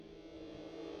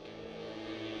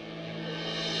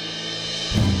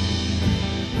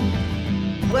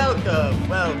Welcome,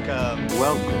 welcome,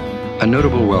 welcome. A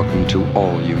notable welcome to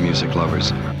all you music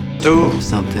lovers. To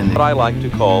something what I like to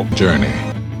call Journey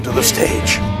to the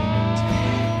stage.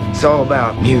 It's all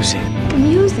about music.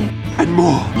 Music. And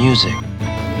more. music.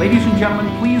 Ladies and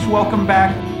gentlemen, please welcome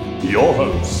back your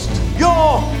host.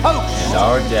 Your host. and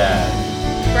our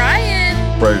dad. Brian.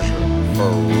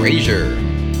 Frasier.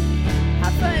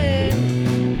 Have fun.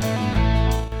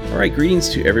 All right, greetings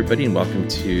to everybody and welcome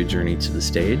to Journey to the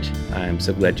Stage. I'm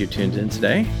so glad you tuned in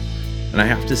today. And I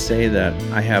have to say that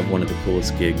I have one of the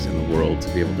coolest gigs in the world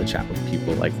to be able to chat with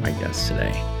people like my guest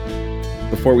today.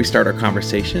 Before we start our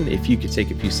conversation, if you could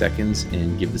take a few seconds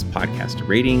and give this podcast a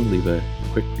rating, leave a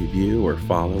quick review or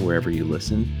follow wherever you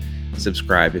listen.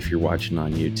 Subscribe if you're watching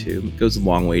on YouTube. It goes a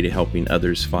long way to helping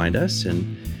others find us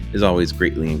and is always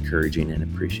greatly encouraging and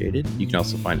appreciated. You can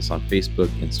also find us on Facebook,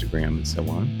 Instagram, and so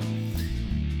on.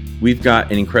 We've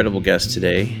got an incredible guest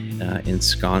today.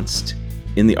 Ensconced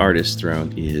in the artist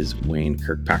throne is Wayne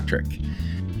Kirkpatrick.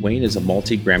 Wayne is a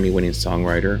multi-Grammy winning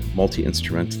songwriter,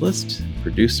 multi-instrumentalist,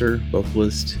 producer,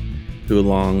 vocalist, who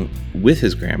along with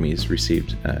his Grammys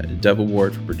received a Dove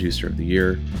Award for Producer of the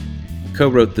Year,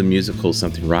 co-wrote the musical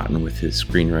Something Rotten with his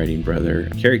screenwriting brother,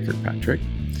 Carey Kirkpatrick,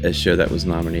 a show that was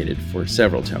nominated for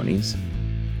several Tonys.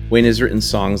 Wayne has written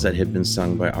songs that have been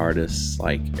sung by artists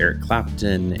like Eric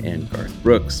Clapton and Garth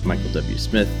Brooks, Michael W.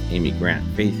 Smith, Amy Grant,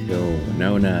 Faith Hill,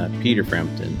 Winona, Peter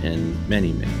Frampton, and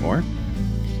many, many more.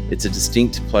 It's a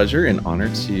distinct pleasure and honor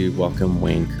to welcome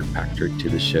Wayne Kirkpatrick to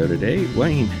the show today.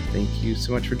 Wayne, thank you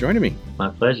so much for joining me. My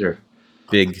pleasure.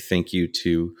 Big thank you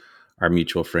to our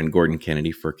mutual friend Gordon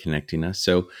Kennedy for connecting us.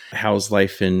 So how's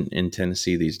life in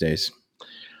Tennessee these days?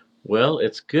 Well,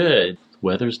 it's good.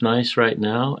 Weather's nice right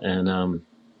now, and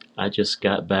I just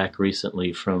got back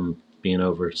recently from being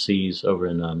overseas over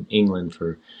in England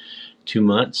for 2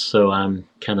 months, so I'm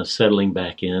kind of settling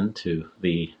back into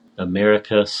the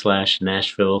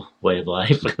America/Nashville way of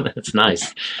life. That's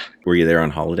nice. Were you there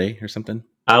on holiday or something?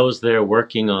 I was there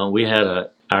working on, we had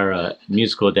our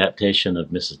musical adaptation of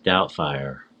Mrs.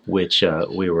 Doubtfire, which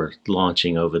we were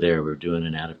launching over there. We were doing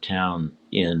it out of town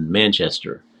in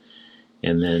Manchester.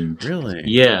 And then, Really?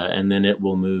 Yeah, and then it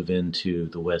will move into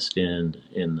the West End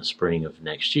in the spring of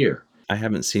next year. I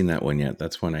haven't seen that one yet.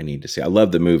 That's one I need to see. I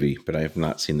love the movie, but I have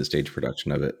not seen the stage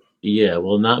production of it. Yeah,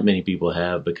 well, not many people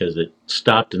have because it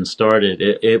stopped and started.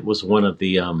 It was one of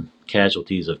the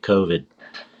casualties of COVID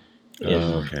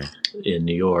in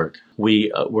New York.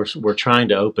 We were trying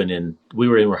to open we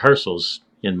were in rehearsals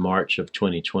in March of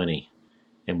 2020,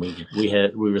 and we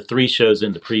were 3 shows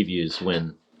into previews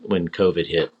when COVID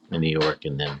hit in New York.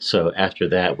 And then, so after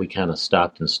that, we kind of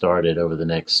stopped and started over the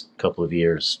next couple of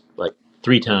years, like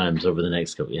 3 times over the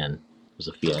next couple. And it was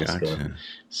a fiasco. Gotcha.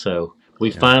 So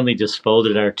we finally just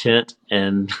folded our tent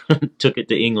and took it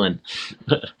to England.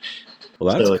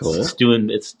 Well, that's so cool.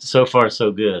 It's so far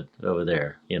so good over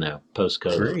there,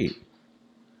 post-COVID. Great.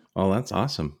 Oh, that's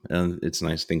awesome. And it's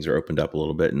nice things are opened up a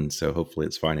little bit. And so hopefully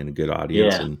it's finding a good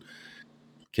audience and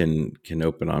can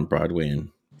open on Broadway and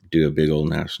do a big old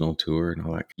national tour and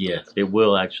all that. Yeah, it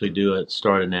will actually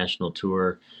start a national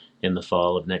tour in the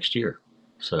fall of next year.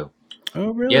 So. Oh,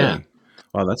 really? Yeah.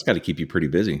 Wow, that's got to keep you pretty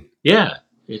busy. Yeah,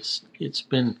 it's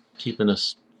been keeping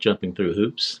us jumping through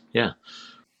hoops. Yeah.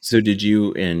 So did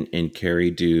you and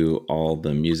Carey do all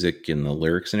the music and the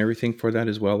lyrics and everything for that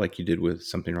as well, like you did with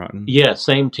Something Rotten? Yeah,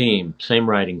 same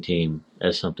writing team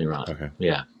as Something Rotten. Okay.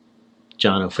 Yeah.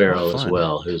 John O'Farrell as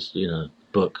well, who's,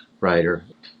 book writer.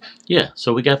 Yeah,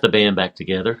 so we got the band back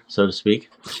together, so to speak.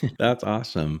 That's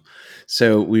awesome.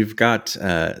 So we've got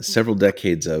several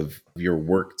decades of your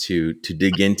work to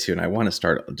dig into, and I want to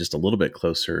start just a little bit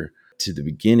closer to the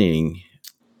beginning.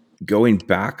 Going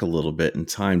back a little bit in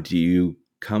time, do you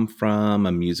come from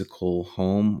a musical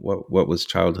home? What was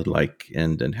childhood like,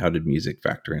 and how did music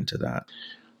factor into that?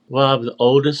 Well, I'm the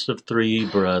oldest of 3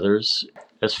 brothers.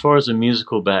 As far as a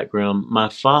musical background, my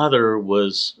father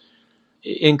was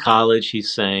in college. He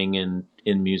sang in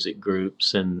music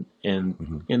groups, and then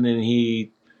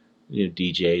he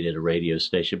DJ'd at a radio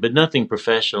station, but nothing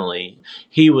professionally.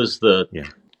 He was the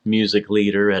music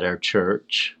leader at our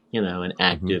church, and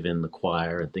active in the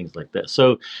choir and things like that.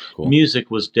 So cool. Music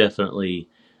was definitely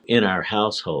in our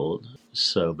household.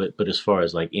 So, but as far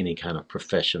as like any kind of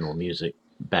professional music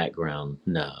background,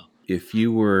 no. If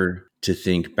you were to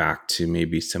think back to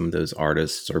maybe some of those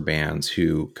artists or bands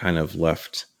who kind of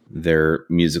left their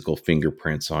musical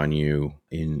fingerprints on you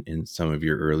in some of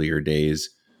your earlier days,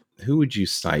 who would you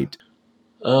cite?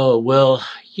 Oh, well,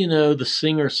 the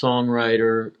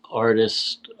singer-songwriter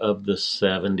artist of the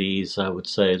 70s, I would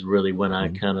say, is really when I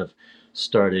kind of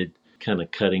started kind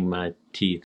of cutting my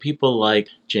teeth. People like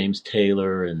James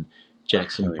Taylor and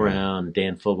Jackson Oh, yeah. Browne,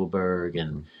 Dan Fogelberg,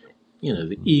 and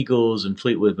the Eagles and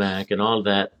Fleetwood Mac and all of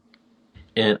that.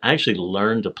 And I actually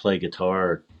learned to play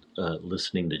guitar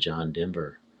listening to John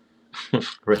Denver.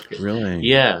 Really?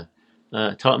 Yeah,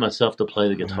 taught myself to play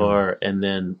the guitar, and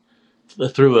then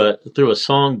through a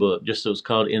songbook. It was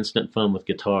called Instant Fun with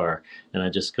Guitar, and I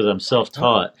just, because I'm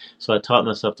self-taught, so I taught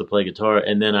myself to play guitar,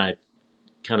 and then I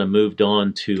kind of moved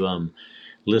on to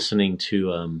listening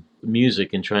to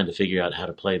music and trying to figure out how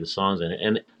to play the songs in it.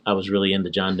 And I was really into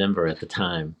John Denver at the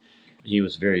time. He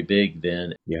was very big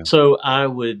then. Yeah. So I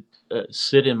would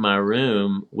sit in my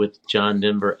room with John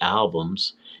Denver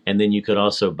albums, and then you could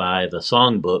also buy the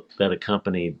songbook that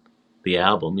accompanied the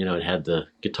album. It had the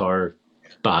guitar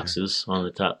boxes on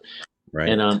the top. Right.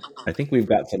 And I think we've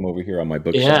got some over here on my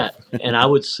bookshelf. yeah, and I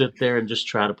would sit there and just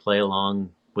try to play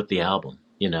along with the album,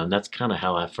 and that's kind of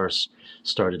how I first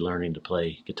started learning to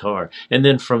play guitar. And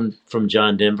then from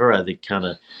John Denver, I kind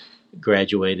of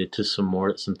graduated to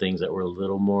some things that were a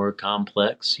little more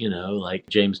complex, like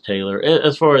James Taylor,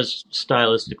 as far as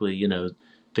stylistically,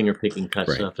 finger picking type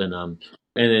Right. stuff, and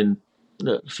then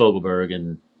Fogelberg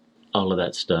and all of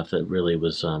that stuff. That really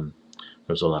was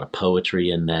there was a lot of poetry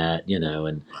in that,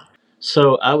 and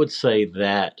so I would say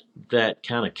that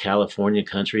kind of California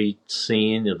country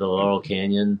scene, the Laurel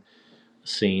Canyon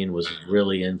scene, was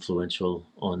really influential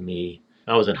on me.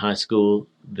 I was in high school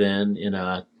then, and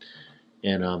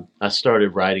I started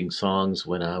writing songs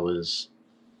when I was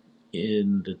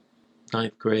in the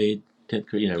 9th grade, 10th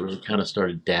grade, really kind of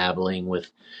started dabbling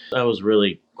with. I was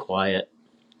really quiet,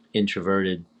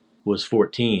 introverted, was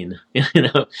 14,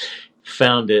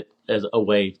 found it as a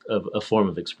way of a form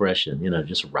of expression,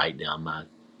 just write down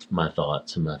my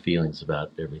thoughts and my feelings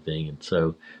about everything. And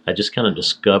so I just kind of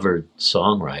discovered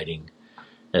songwriting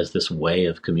as this way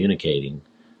of communicating,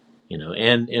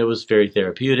 and it was very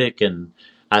therapeutic. And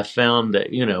I found that,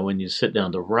 when you sit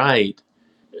down to write,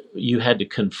 you had to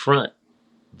confront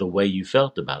the way you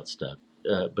felt about stuff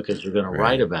because you're going to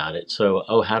write about it. So,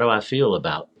 how do I feel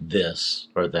about this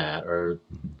or that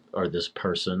or this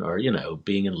person or,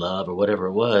 being in love or whatever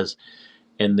it was.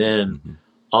 And then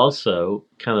also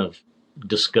kind of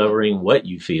discovering what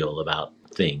you feel about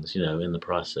things, in the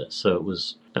process. So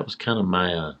that was kind of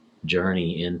my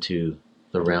journey into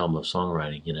the realm of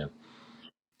songwriting, Do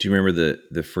you remember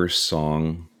the first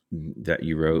song that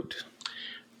you wrote?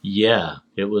 Yeah,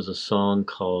 it was a song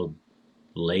called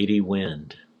Lady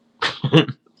Wind.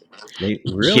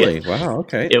 Really? Yeah. Wow.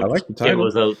 Okay. I like the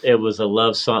title. It was a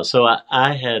love song. So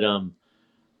I had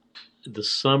the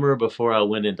summer before I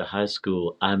went into high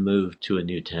school, I moved to a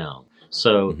new town.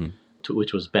 So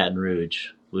which was Baton Rouge,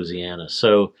 Louisiana.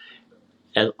 So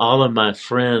all of my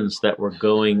friends that were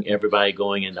everybody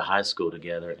going into high school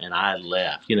together, and I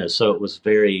left, so it was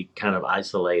very kind of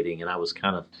isolating, and I was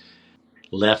kind of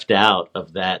left out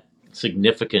of that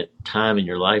significant time in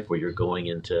your life where you're going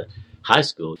into high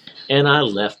school. And I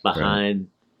left behind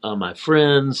my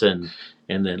friends and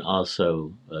then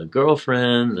also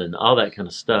girlfriends and all that kind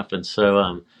of stuff. And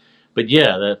so, but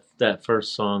yeah, that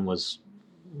first song was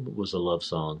a love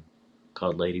song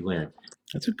called Lady Wind.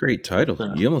 That's a great title.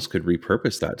 You almost could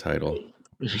repurpose that title.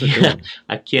 Yeah,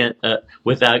 I can't I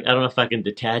don't know if I can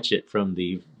detach it from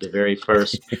the very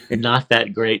first not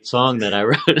that great song that I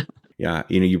wrote. Yeah,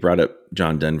 you brought up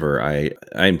John Denver.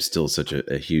 I'm still such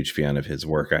a huge fan of his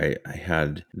work. I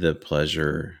had the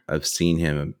pleasure of seeing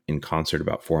him in concert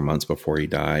about 4 months before he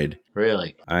died.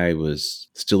 Really? I was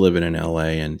still living in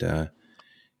LA, and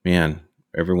man,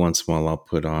 every once in a while I'll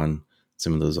put on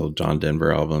some of those old John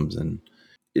Denver albums, and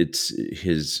it's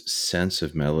his sense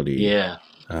of melody. Yeah.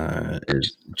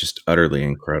 Is just utterly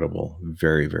incredible.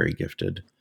 Very, very gifted.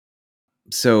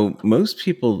 So most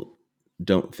people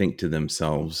don't think to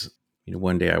themselves,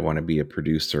 one day I want to be a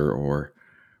producer or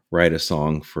write a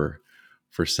song for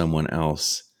someone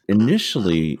else.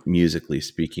 Initially, musically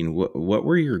speaking, what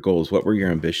were your goals? What were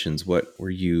your ambitions? What were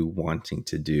you wanting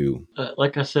to do?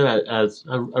 Like I said,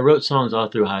 I wrote songs all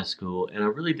through high school, and I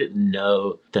really didn't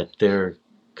know that there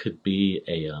could be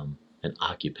an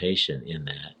occupation in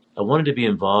that. I wanted to be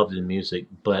involved in music,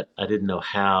 but I didn't know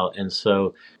how. And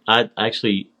so I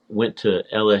actually went to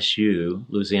LSU,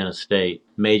 Louisiana State,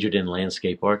 majored in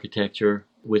landscape architecture,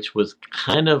 which was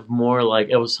kind of more like,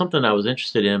 it was something I was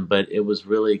interested in, but it was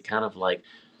really kind of like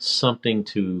something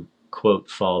to, quote,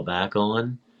 fall back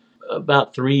on.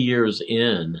 About 3 years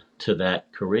in to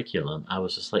that curriculum, I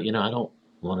was just like, I don't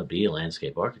want to be a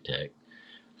landscape architect.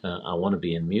 I want to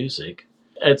be in music.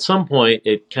 At some point,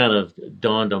 it kind of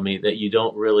dawned on me that you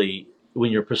don't really,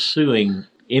 when you're pursuing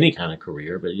any kind of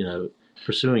career, but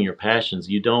pursuing your passions,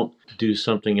 you don't do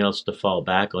something else to fall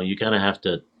back on. You kind of have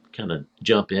to kind of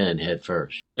jump in head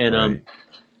first. And Right.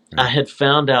 I had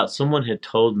found out, someone had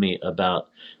told me about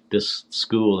this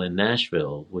school in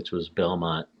Nashville, which was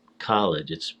Belmont College.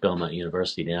 It's Belmont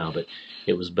University now, but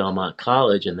it was Belmont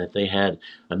College, and that they had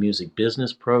a music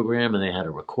business program and they had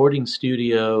a recording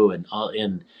studio and all.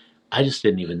 And I just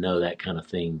didn't even know that kind of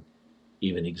thing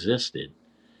even existed.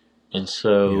 And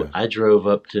so Yeah. I drove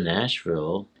up to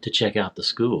Nashville to check out the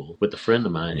school with a friend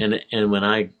of mine. And when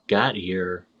I got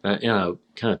here, kind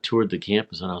of toured the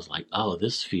campus, and I was like, oh,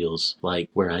 this feels like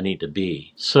where I need to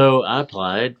be. So I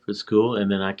applied for school,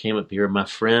 and then I came up here. My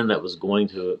friend that was going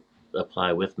to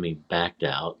apply with me backed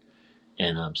out.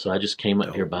 And so I just came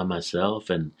up here by myself,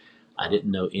 and I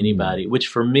didn't know anybody, which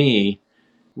for me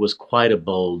was quite a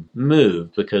bold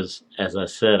move because, as I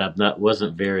said,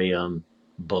 wasn't very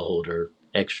bold or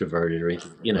extroverted or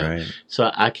anything. Right.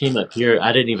 So I came up here.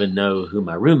 I didn't even know who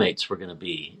my roommates were going to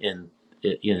be in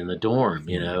the dorm.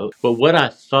 But what I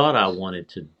thought I wanted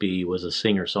to be was a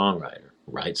singer-songwriter,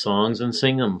 write songs and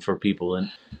sing them for people.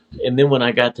 And then when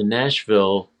I got to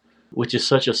Nashville, which is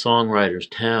such a songwriter's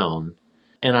town,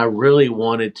 and I really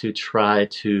wanted to try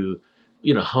to,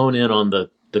 hone in on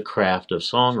the craft of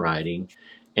songwriting,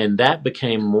 and that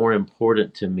became more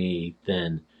important to me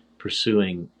than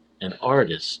pursuing an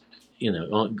artist,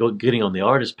 getting on the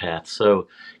artist path. So,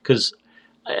 because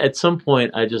at some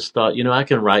point I just thought, I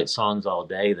can write songs all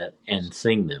day and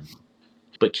sing them,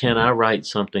 but can I write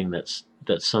something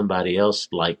that somebody else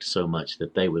liked so much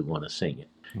that they would want to sing it?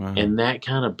 Wow. And that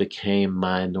kind of became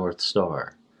my North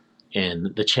Star.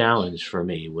 And the challenge for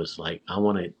me was like, I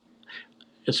want to,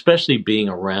 especially being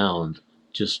around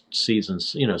just seasoned,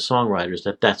 songwriters,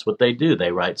 that's what they do.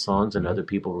 They write songs and other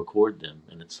people record them.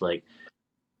 And it's like,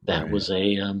 that Right. was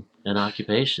an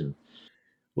occupation.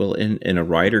 Well, and a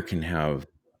writer can have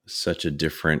such a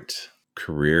different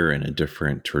career and a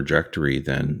different trajectory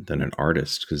than an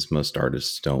artist, because most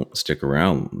artists don't stick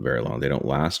around very long. They don't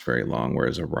last very long,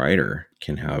 whereas a writer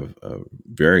can have a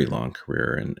very long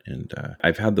career. And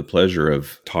I've had the pleasure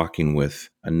of talking with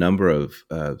a number of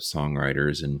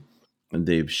songwriters, and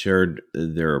they've shared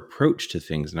their approach to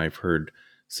things. And I've heard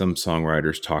some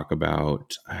songwriters talk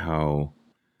about how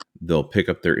they'll pick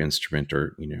up their instrument,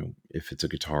 or if it's a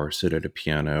guitar, sit at a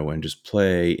piano and just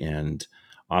play, and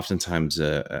oftentimes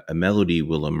a melody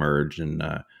will emerge and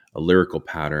a lyrical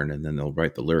pattern, and then they'll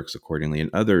write the lyrics accordingly. And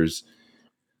others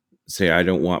say, I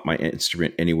don't want my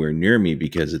instrument anywhere near me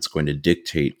because it's going to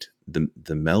dictate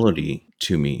the melody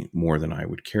to me more than I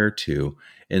would care to.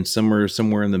 And some are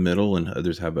somewhere in the middle, and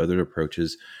others have other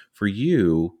approaches. For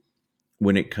you,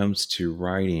 when it comes to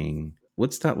writing,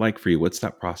 what's that like for you? What's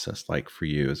that process like for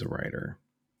you as a writer?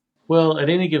 Well, at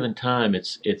any given time,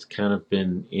 it's kind of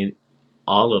been in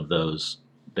all of those,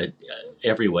 that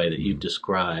every way that you've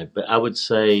described. But I would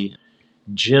say,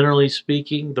 generally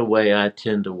speaking, the way I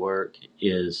tend to work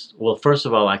is, well, first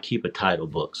of all, I keep a title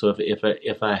book. So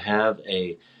if I have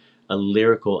a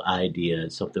lyrical idea,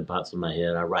 something pops in my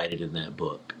head, I write it in that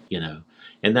book,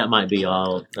 and that might be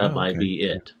all. That might be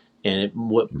it. And it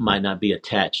might not be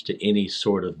attached to any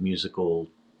sort of musical,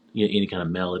 any kind of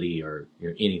melody or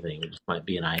anything. It just might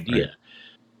be an idea. Right.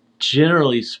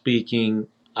 Generally speaking,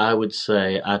 I would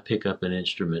say I pick up an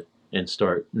instrument and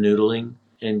start noodling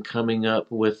and coming up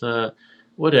with a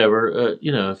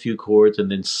few chords,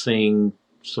 and then sing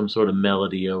some sort of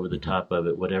melody over the top of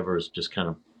it, whatever is just kind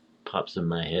of pops in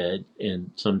my head.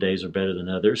 And some days are better than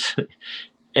others.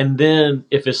 And then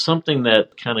if it's something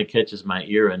that kind of catches my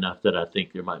ear enough that I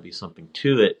think there might be something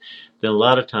to it, then a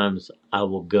lot of times I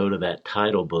will go to that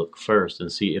title book first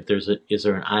and see if is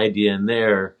there an idea in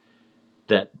there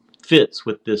that fits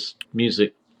with this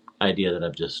music idea that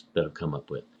I've come up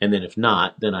with. And then if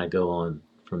not, then I go on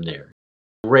from there.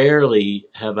 Rarely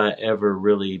have I ever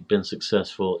really been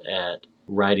successful at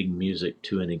writing music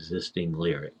to an existing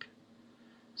lyric.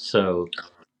 So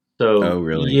Oh,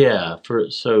 really? Yeah,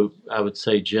 so I would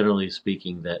say, generally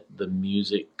speaking, that the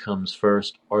music comes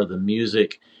first, or the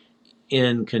music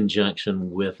in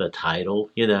conjunction with a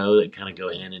title, that kind of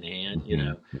go hand in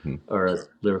hand, or a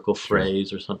lyrical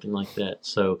phrase or something like that.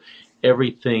 So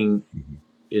everything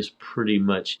is pretty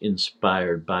much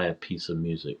inspired by a piece of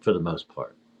music for the most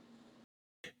part.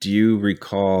 Do you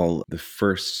recall the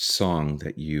first song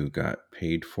that you got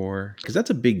paid for? Because that's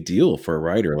a big deal for a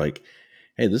writer. Like,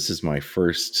 hey, this is my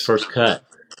first cut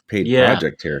paid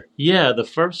project here. Yeah, the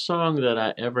first song that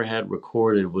I ever had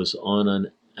recorded was on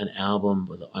an album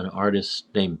with an artist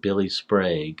named Billy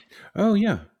Sprague. Oh,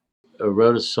 yeah. I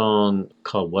wrote a song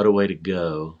called What a Way to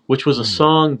Go, which was a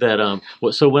song that,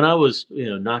 so when I was,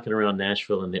 knocking around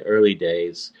Nashville in the early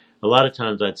days, a lot of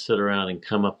times I'd sit around and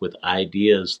come up with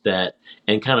ideas that,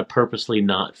 and kind of purposely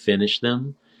not finish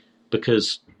them,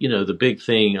 because, you know, the big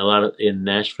thing a lot of in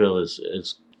Nashville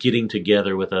is getting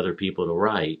together with other people to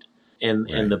write. And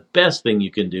the best thing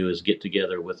you can do is get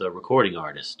together with a recording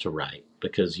artist to write,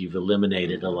 because you've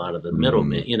eliminated a lot of the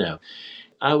middlemen. You know,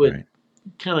 I would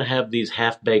kind of have these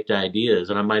half-baked ideas,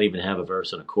 and I might even have a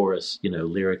verse and a chorus, you know,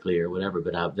 lyrically or whatever,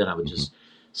 but then I would just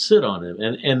sit on it.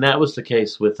 And that was the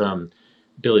case with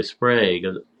Billy Sprague.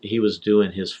 He was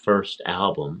doing his first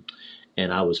album,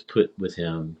 and I was put with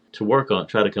him to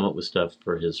try to come up with stuff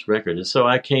for his record. And so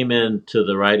I came into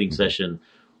the writing session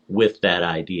with that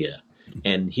idea,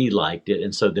 and he liked it.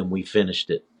 And so then we finished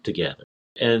it together.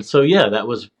 And so, yeah, that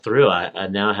was through. I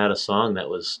now had a song that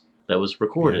was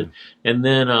recorded. Yeah. And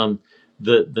then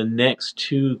the next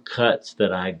two cuts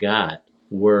that I got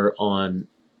were on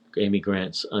Amy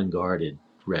Grant's Unguarded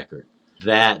record.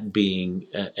 That being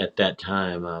at that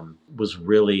time was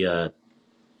really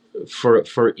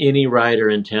for any writer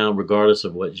in town, regardless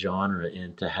of what genre,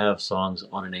 and to have songs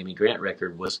on an Amy Grant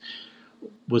record was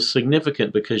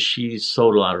significant, because she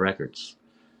sold a lot of records,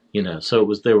 you know.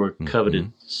 So there were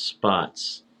coveted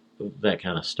spots. That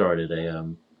kind of started a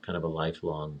kind of a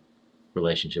lifelong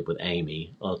relationship with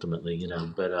Amy, ultimately, you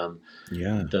know. But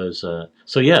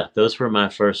those were my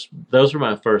first.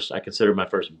 I consider my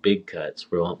first big cuts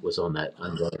was on that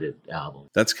Unguarded album.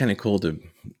 That's kind of cool to,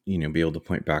 you know, be able to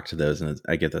point back to those, and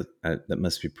I get that that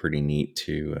must be pretty neat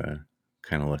to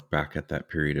kind of look back at that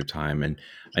period of time. And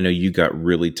I know you got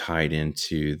really tied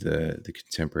into the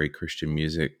contemporary Christian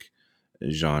music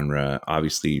genre,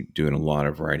 obviously doing a lot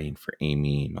of writing for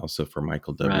Amy and also for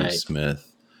Michael W.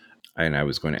 Smith. And I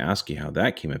was going to ask you how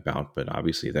that came about, but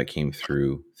obviously that came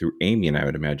through Amy, and I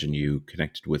would imagine you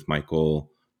connected with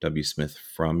Michael W. Smith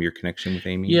from your connection with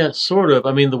Amy? Yeah, sort of.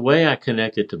 I mean, the way I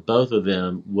connected to both of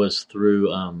them was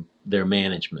through their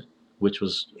management, which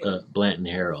was Blanton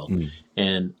Harrell.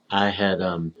 And I had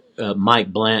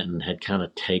Mike Blanton had kind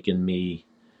of taken me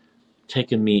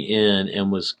in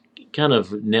and was kind of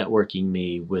networking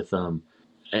me with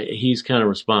he's kind of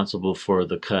responsible for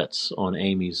the cuts on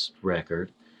Amy's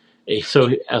record. So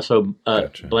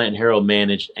Gotcha. Blanton Harrell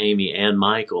managed Amy and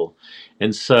Michael,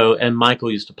 and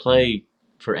Michael used to play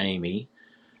for Amy,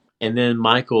 and then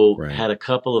Michael had a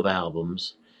couple of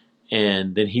albums,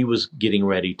 and then he was getting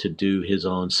ready to do his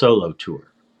own solo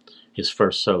tour, his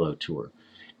first solo tour,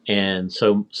 and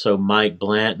so Mike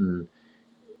Blanton,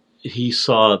 he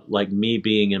saw like me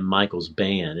being in Michael's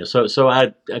band, so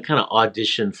I kind of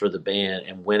auditioned for the band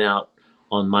and went out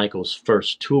on Michael's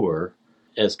first tour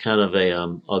as kind of a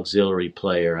auxiliary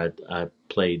player. I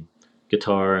played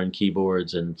guitar and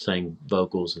keyboards and sang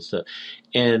vocals and stuff.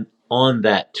 And on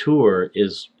that tour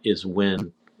is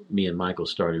when me and Michael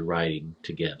started writing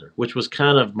together, which was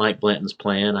kind of Mike Blanton's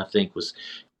plan, I think, was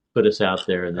put us out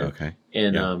there. And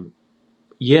then,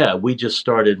 we just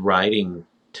started writing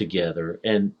together.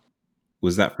 And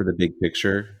was that for the Big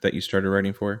Picture that you started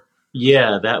writing for?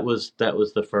 Yeah, that was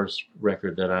the first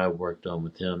record that I worked on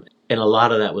with him, and a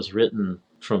lot of that was written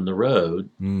from the road.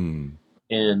 And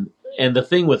the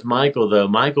thing with Michael, though,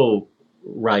 Michael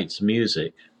writes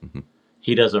music;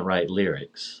 he doesn't write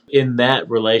lyrics. In that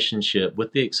relationship,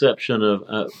 with the exception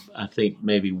of I think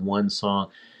maybe one song,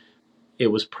 it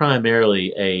was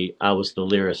primarily I was the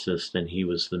lyricist and he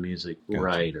was the music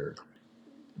writer.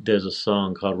 There's a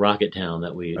song called Rocket Town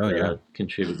that we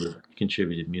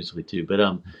contributed musically to,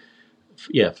 but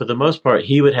for the most part,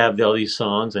 he would have all these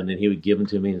songs, and then he would give them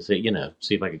to me and say, you know,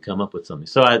 see if I could come up with something.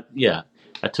 So I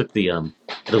took the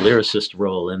lyricist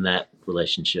role in that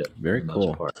relationship. Very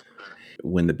cool.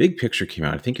 When the Big Picture came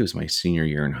out, I think it was my senior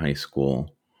year in high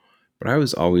school, but I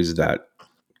was always that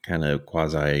kind of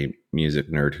quasi music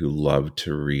nerd who loved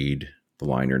to read the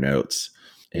liner notes.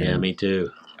 And me too.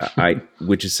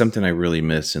 Which is something I really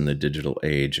miss in the digital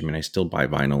age. I mean, I still buy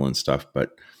vinyl and stuff,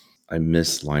 but I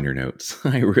miss liner notes.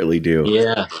 I really do.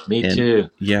 Yeah, me too.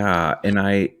 Yeah, and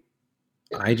I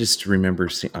just remember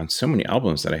on so many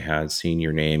albums that I had, seeing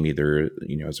your name either,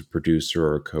 you know, as a producer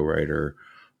or a co-writer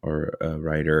or a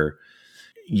writer.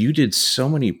 You did so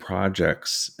many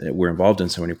projects. Were involved in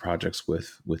so many projects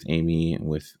with Amy and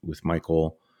with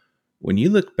Michael. When you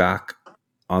look back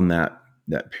on that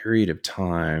period of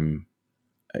time,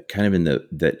 kind of in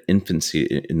that infancy,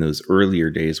 in those earlier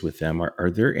days with them, are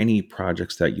there any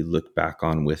projects that you look back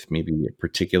on with maybe a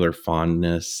particular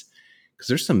fondness? Because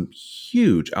there's some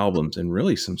huge albums and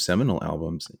really some seminal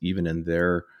albums, even in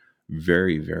their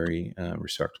very, very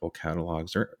respectable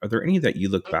catalogs. Are there any that you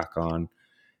look back on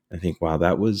and think, wow,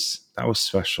 that was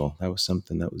special. That was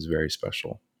something that was very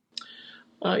special?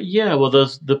 Well,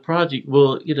 the project,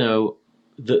 well, you know,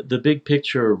 the Big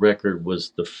Picture record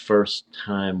was the first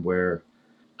time where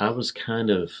I was kind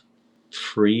of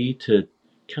free to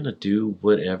kind of do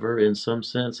whatever in some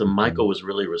sense. And Michael was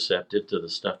really receptive to the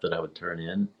stuff that I would turn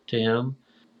in to him.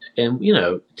 And,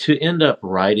 to end up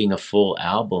writing a full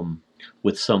album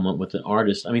with someone, with an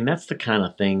artist, I mean, that's the kind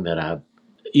of thing that I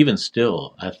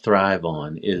thrive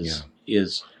on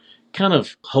is kind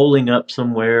of holding up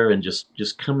somewhere and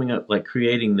just coming up, like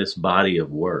creating this body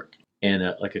of work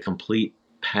and like a complete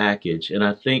package. And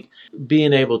I think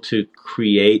being able to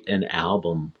create an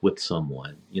album with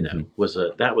someone,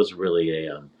 that was really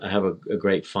I have a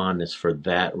great fondness for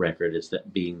that record, is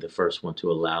that being the first one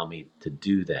to allow me to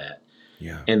do that.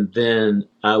 Yeah. And then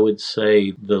I would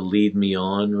say the Lead Me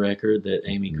On record that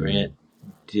Amy Grant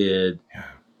did. Yeah.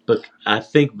 But I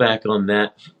think back on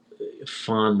that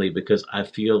fondly because I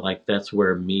feel like that's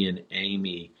where me and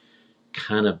Amy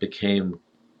kind of became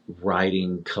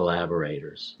writing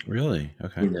collaborators. Really?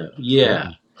 Okay.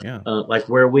 Yeah. Yeah. Like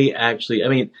where we actually, I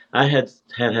mean, I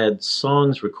had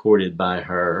songs recorded by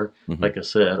her, like I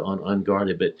said, on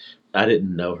Unguarded, but I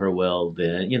didn't know her well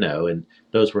then, and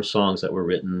those were songs that were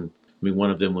written. I mean,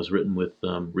 one of them was written with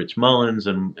Rich Mullins,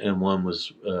 and one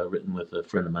was written with a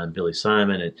friend of mine, Billy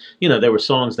Simon. And, there were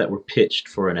songs that were pitched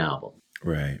for an album.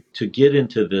 Right. To get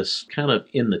into this kind of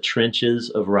in the trenches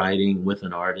of writing with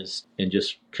an artist and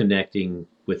just connecting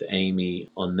with Amy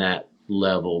on that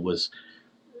level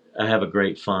I have a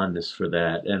great fondness for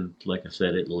that. And like I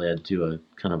said, it led to a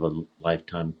kind of a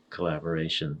lifetime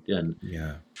collaboration. And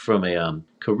from a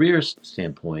career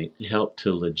standpoint, it helped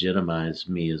to legitimize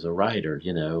me as a writer,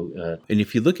 And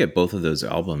if you look at both of those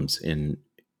albums in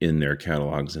their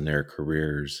catalogs and their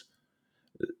careers,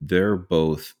 they're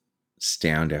both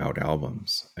standout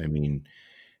albums. I mean,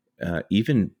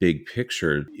 even Big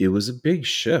Picture, it was a big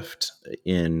shift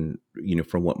in,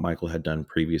 from what Michael had done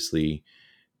previously.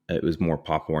 It was more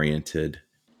pop oriented.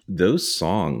 Those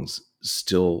songs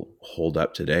still hold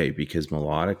up today because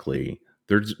melodically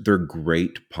they're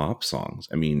great pop songs.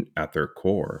 I mean, at their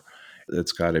core,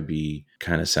 it's got to be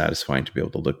kind of satisfying to be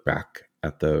able to look back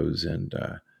at those. And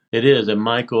it is. And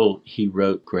Michael, he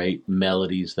wrote great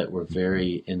melodies that were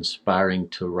very inspiring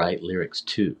to write lyrics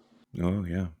to. Oh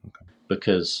yeah, okay.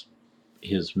 Because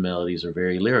his melodies are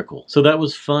very lyrical. So that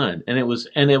was fun, and it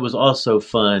was also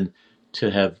fun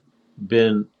to have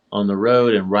been on the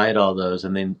road and write all those,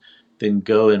 and then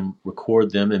go and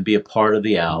record them and be a part of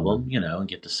the album, and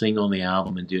get to sing on the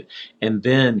album and do it. And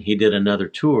then he did another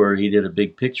tour. He did a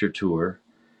Big Picture tour.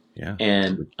 Yeah.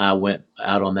 And I went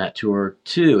out on that tour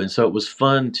too. And so it was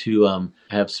fun to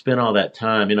have spent all that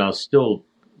time. I was still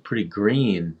pretty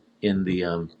green in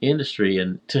the industry,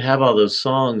 and to have all those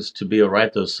songs, to be able to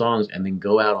write those songs and then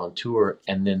go out on tour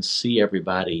and then see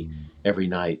everybody every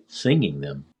night singing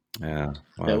them. Yeah.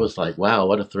 Wow. That was like, wow,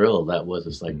 what a thrill that was.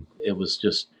 It's like, it was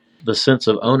just the sense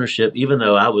of ownership, even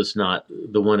though I was not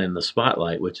the one in the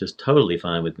spotlight, which is totally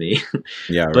fine with me.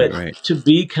 Yeah. But right. to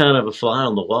be kind of a fly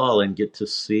on the wall and get to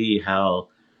see how,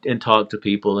 and talk to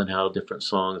people and how different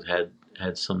songs had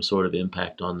some sort of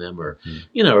impact on them, or,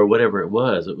 or whatever it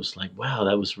was like, wow,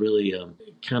 that was really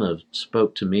kind of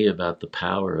spoke to me about the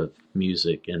power of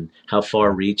music and how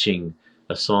far reaching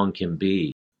a song can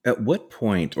be. At what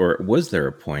point, or was there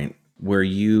a point where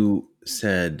you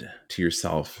said to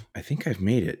yourself, I think I've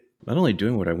made it? Not only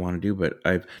doing what I want to do, but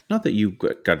not that you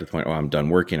got to the point, oh, I'm done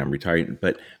working, I'm retired,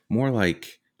 but more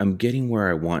like I'm getting where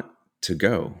I want to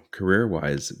go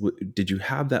career-wise. Did you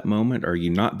have that moment? Are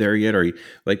you not there yet? Are you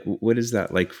like, what is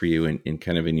that like for you in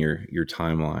kind of in your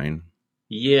timeline?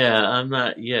 Yeah, I'm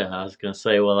not. Yeah, I was gonna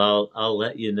say, well, I'll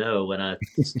let you know when I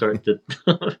start to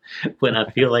when I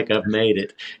feel like I've made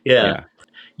it. Yeah.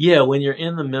 When you're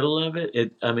in the middle of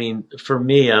it, I mean, for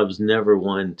me, I was never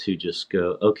one to just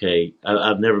go, okay.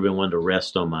 I've never been one to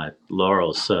rest on my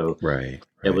laurels. So right.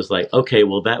 It was like, okay,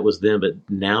 well, that was then, but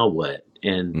now what?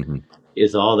 And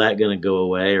is all that going to go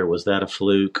away, or was that a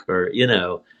fluke, or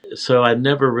So I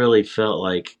never really felt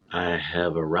like I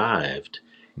have arrived,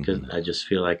 because I just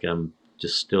feel like I'm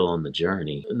just still on the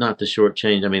journey. Not to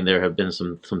shortchange. I mean, there have been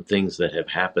some things that have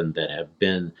happened that have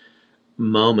been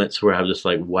moments where I'm just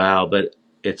like, wow, but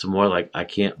it's more like, I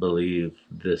can't believe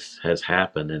this has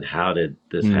happened, and how did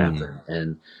this happen?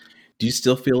 And do you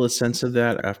still feel a sense of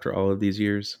that after all of these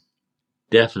years?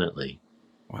 Definitely.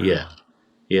 Wow.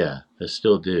 Yeah, I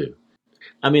still do.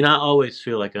 I mean, I always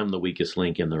feel like I'm the weakest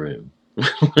link in the room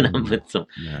when I'm with some,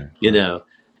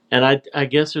 And I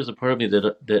guess there's a part of me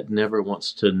that never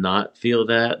wants to not feel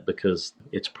that, because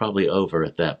it's probably over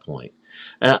at that point.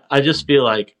 I just feel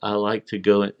like I like to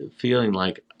go feeling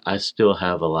like I still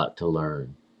have a lot to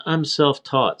learn. I'm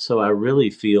self-taught, so I really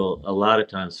feel a lot of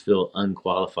times feel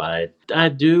unqualified. I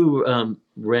do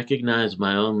recognize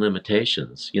my own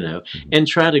limitations, and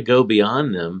try to go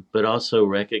beyond them, but also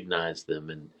recognize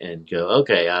them and go,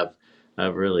 okay,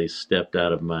 I've really stepped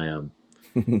out of my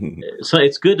So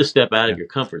it's good to step out Yeah, of your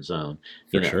comfort zone,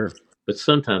 for sure. but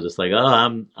sometimes it's like,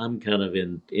 oh, I'm kind of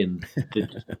in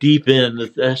the deep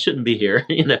end. I shouldn't be here.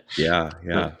 Yeah,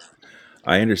 yeah.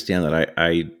 I understand that.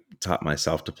 I taught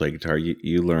myself to play guitar.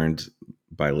 You learned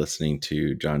by listening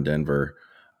to John Denver.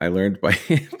 I learned by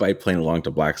by playing along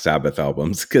to Black Sabbath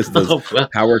albums because those Oh, well,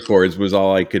 power chords was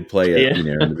all I could play at,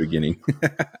 yeah. in the beginning.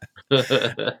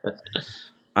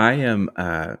 I am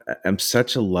I'm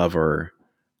such a lover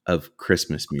of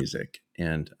Christmas music,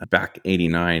 and back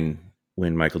 '89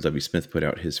 when Michael W. Smith put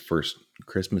out his first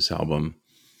Christmas album,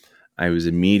 I was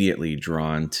immediately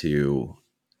drawn to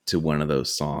one of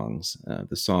those songs.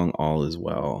 The song "All Is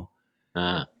Well"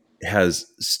 Ah, has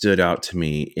stood out to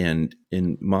me, and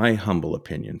in my humble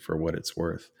opinion, for what it's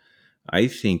worth, I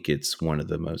think it's one of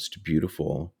the most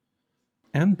beautiful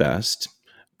and best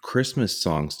Christmas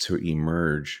songs to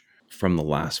emerge from the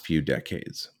last few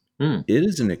decades. hmm. It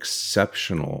is an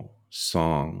exceptional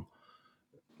song,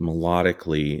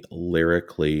 melodically,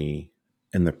 lyrically,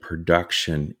 and the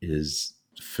production is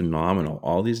phenomenal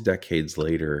all these decades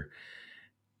later.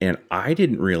 And I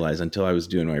didn't realize until I was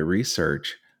doing my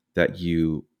research that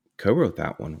you co-wrote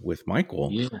that one with Michael.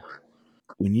 Yeah.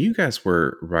 When you guys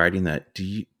were writing that,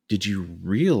 did you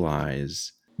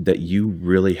realize that you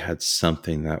really had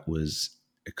something that was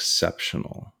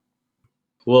exceptional?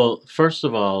 Well, first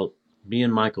of all, me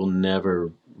and Michael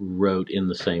never wrote in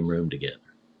the same room together.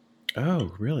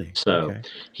 Oh, really? So Okay.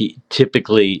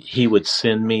 he would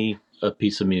send me a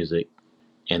piece of music,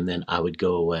 and then I would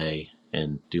go away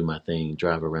and do my thing,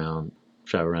 drive around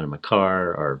in my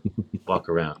car or walk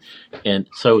around. And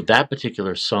so that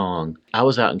particular song, I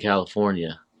was out in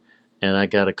California and I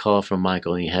got a call from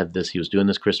Michael, and he was doing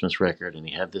this Christmas record, and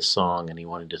he had this song, and he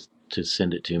wanted to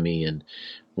send it to me and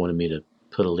wanted me to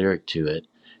put a lyric to it.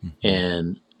 Mhm.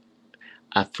 And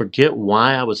I forget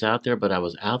why I was out there, but I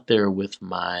was out there with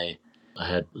I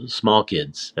had small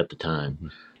kids at the time,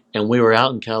 Mhm. and we were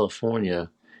out in California,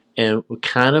 and we're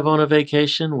kind of on a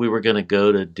vacation. We were going to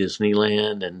go to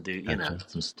Disneyland and do, Gotcha.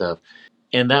 some stuff.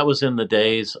 And that was in the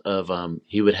days of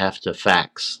he would have to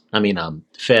FedEx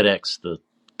the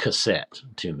cassette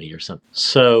to me or something.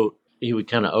 So he would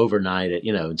kind of overnight it,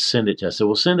 and send it to us. So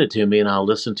well, send it to me and I'll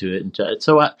listen to it. And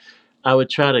so I would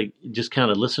try to just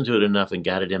kind of listen to it enough and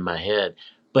got it in my head.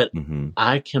 But Mhm.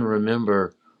 I can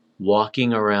remember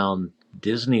walking around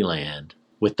Disneyland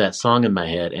with that song in my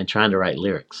head and trying to write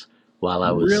lyrics while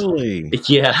I was, Really?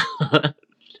 yeah.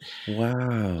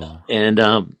 Wow. And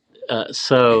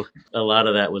so a lot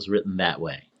of that was written that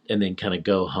way, and then kind of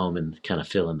go home and kind of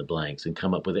fill in the blanks and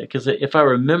come up with it. Because if I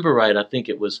remember right, I think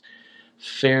it was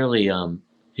fairly,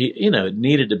 it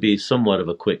needed to be somewhat of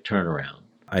a quick turnaround.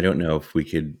 I don't know if we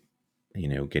could,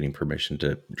 getting permission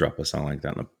to drop a song like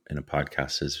that in a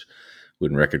podcast is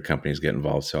when record companies get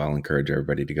involved. So I'll encourage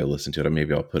everybody to go listen to it. Or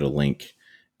maybe I'll put a link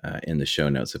in the show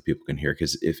notes so people can hear.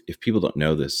 Because if people don't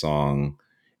know this song,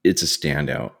 it's a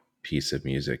standout piece of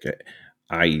music.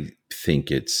 I think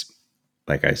it's,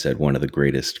 like I said, one of the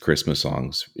greatest Christmas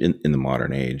songs in the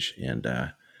modern age. And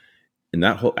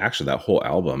that whole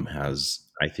album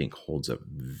I think holds up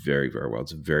very, very well.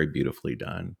 It's very beautifully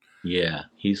done. Yeah,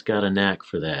 he's got a knack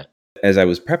for that. As I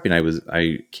was prepping,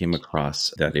 I came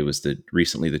across that it was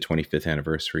recently the 25th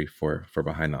anniversary for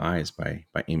Behind the Eyes by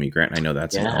Amy Grant. And I know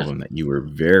that's an Yeah. album that you were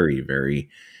very, very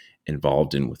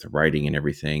involved in with the writing and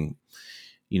everything.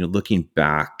 Looking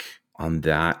back on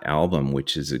that album,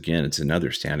 which is, again, it's another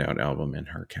standout album in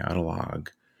her catalog.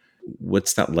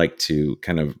 What's that like to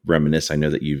kind of reminisce? I know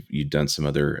that you've done some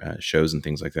other shows and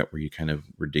things like that where you kind of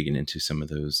were digging into some of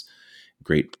those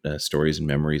great stories and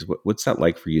memories. What's that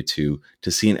like for you to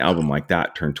see an album like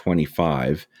that turn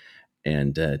 25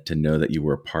 and to know that you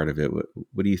were a part of it?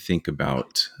 What do you think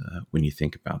about when you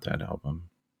think about that album?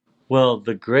 Well,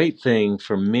 the great thing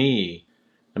for me,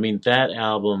 that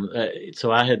album,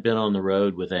 so I had been on the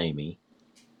road with Amy.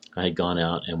 I had gone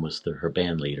out and was her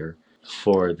band leader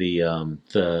for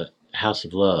the House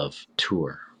of Love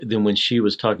tour. Then when she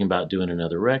was talking about doing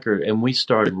another record, and we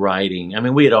started writing,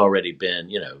 we had already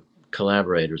been,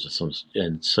 collaborators of some,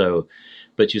 and so,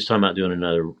 but she was talking about doing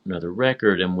another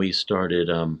record, and we started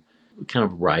kind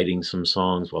of writing some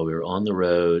songs while we were on the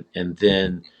road. And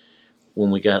then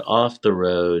when we got off the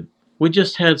road, we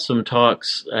just had some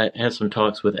talks. I had some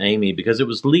talks with Amy because it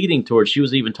was leading towards, she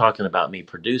was even talking about me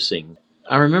producing.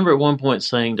 I remember at one point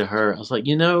saying to her, I was like,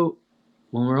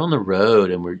 when we're on the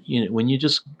road and when you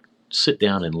just sit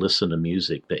down and listen to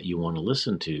music that you want to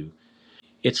listen to,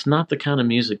 it's not the kind of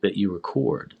music that you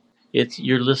record.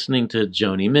 You're listening to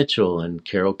Joni Mitchell and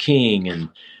Carole King and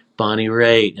Bonnie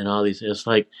Raitt and all these. It's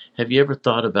like, have you ever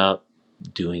thought about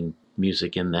doing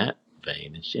music in that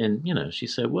vein? And she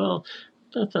said, well,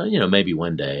 I thought, maybe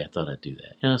one day I thought I'd do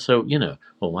that. And so,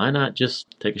 well, why not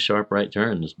just take a sharp right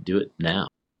turn and just do it now?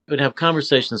 We'd have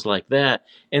conversations like that.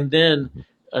 And then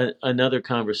another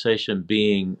conversation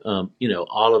being,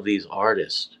 all of these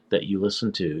artists that you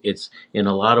listen to, it's in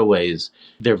a lot of ways,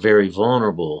 they're very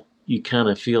vulnerable. You kind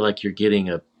of feel like you're getting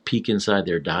a peek inside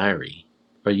their diary.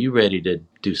 Are you ready to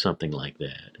do something like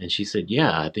that? And she said,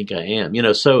 yeah, I think I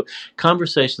am. So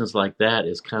conversations like that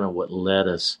is kind of what led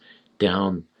us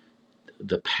down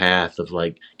the path of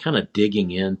like kind of digging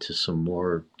into some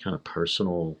more kind of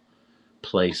personal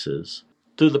places.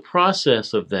 Through the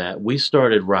process of that, we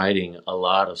started writing a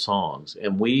lot of songs,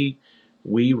 and we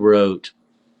wrote,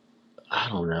 I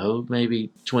don't know,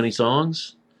 maybe 20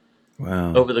 songs.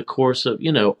 Wow. Over the course of,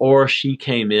 or she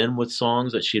came in with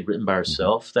songs that she had written by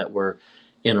herself that were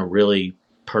in a really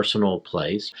personal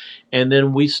place. And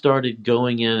then we started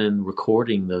going in and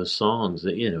recording those songs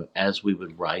that, as we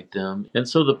would write them. And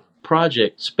so the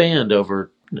project spanned over,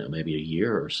 maybe a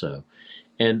year or so.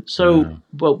 And so,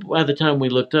 well, by the time we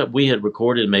looked up, we had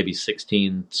recorded maybe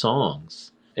 16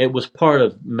 songs. It was part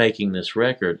of making this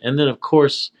record. And then, of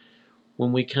course,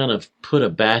 when we kind of put a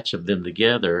batch of them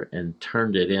together and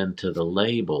turned it into the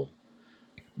label,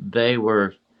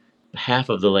 half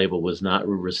of the label was not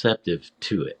receptive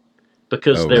to it.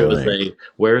 Because there was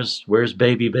where's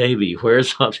baby,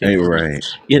 where's something, right?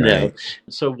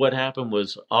 So what happened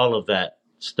was all of that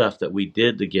stuff that we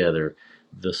did together,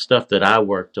 the stuff that I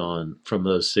worked on from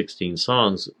those 16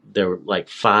 songs, there were like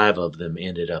 5 of them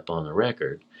ended up on the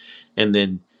record. And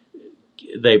then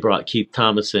they brought Keith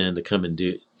Thomas in to come and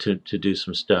do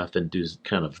some stuff and do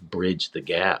kind of bridge the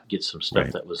gap, get some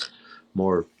stuff that was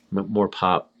more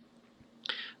pop.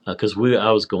 Because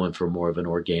I was going for more of an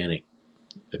organic,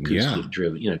 acoustic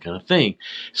driven, kind of thing.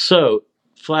 So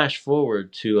flash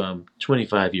forward to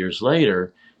 25 years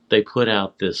later, they put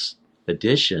out this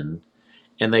edition,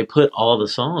 and they put all the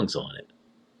songs on it.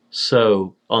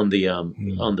 So on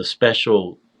the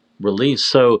special release,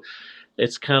 so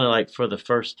it's kind of like for the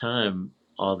first time,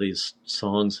 all these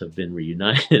songs have been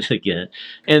reunited again,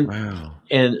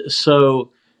 and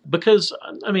so because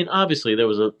I mean, obviously there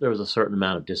was a certain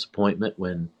amount of disappointment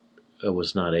when I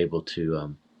was not able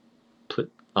to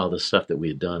put all the stuff that we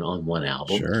had done on one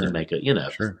album and make it,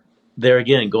 there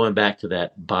again, going back to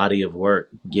that body of work,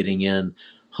 getting in,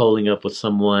 holding up with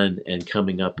someone and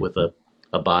coming up with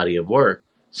a body of work.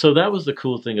 So that was the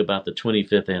cool thing about the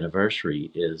 25th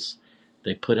anniversary is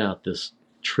they put out this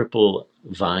triple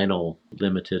vinyl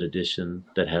limited edition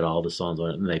that had all the songs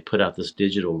on it, and they put out this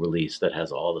digital release that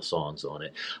has all the songs on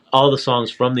it, all the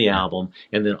songs from the album,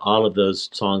 and then all of those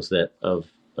songs that of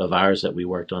ours that we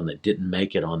worked on that didn't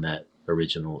make it on that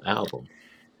original album.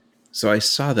 So I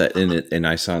saw that in it, and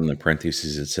I saw in the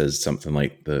parentheses it says something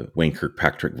like the Wayne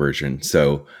Kirkpatrick version.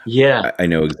 So yeah, I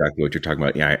know exactly what you're talking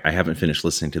about. Yeah, I haven't finished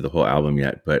listening to the whole album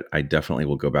yet, but I definitely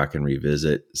will go back and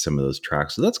revisit some of those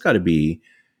tracks. So that's got to be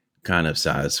kind of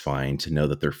satisfying to know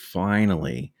that they're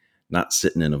finally not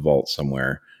sitting in a vault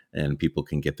somewhere and people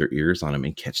can get their ears on them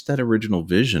and catch that original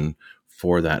vision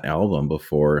for that album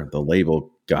before the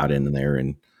label got in there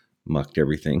and mucked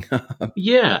everything.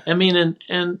 Yeah, I mean,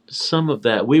 and some of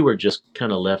that we were just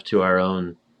kind of left to our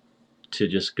own to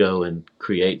just go and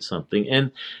create something,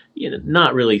 and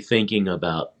not really thinking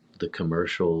about the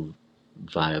commercial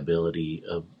viability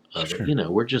of it.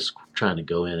 We're just trying to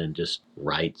go in and just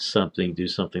write something, do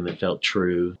something that felt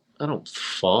true. I don't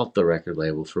fault the record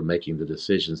label for making the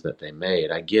decisions that they made.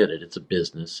 I get it; it's a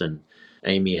business, and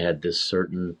Amy had this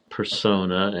certain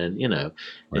persona, and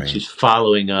and she's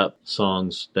following up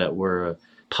songs that were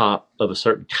pop of a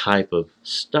certain type of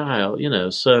style,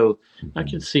 so I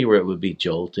can see where it would be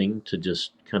jolting to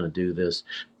just kind of do this,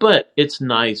 but it's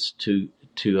nice to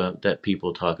that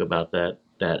people talk about that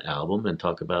album and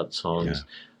talk about songs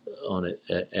on it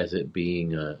as it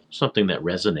being something that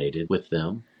resonated with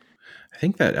them. I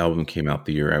think that album came out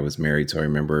the year I was married, so I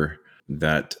remember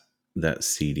that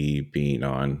CD being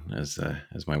on as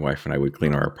my wife and I would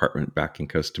clean our apartment back in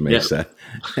Costa Mesa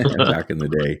back in the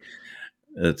day.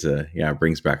 It's it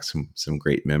brings back some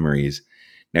great memories.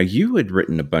 Now, you had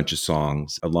written a bunch of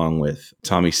songs along with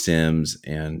Tommy Sims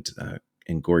and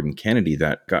Gordon Kennedy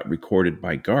that got recorded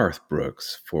by Garth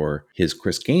Brooks for his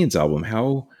Chris Gaines album.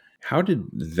 How did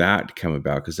that come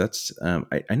about? Because that's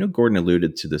I know Gordon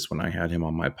alluded to this when I had him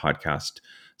on my podcast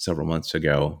several months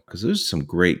ago, because there's some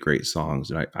great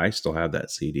songs, and I still have that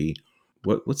CD.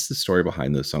 What's the story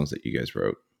behind those songs that you guys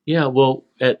wrote? Yeah, well,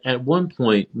 at one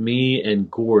point, me and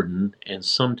Gordon and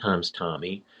sometimes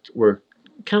Tommy were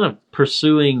kind of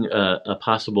pursuing a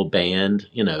possible band,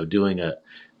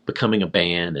 becoming a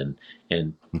band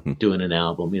and doing an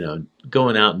album,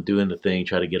 going out and doing the thing,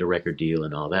 try to get a record deal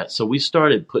and all that. So we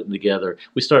started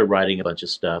writing a bunch of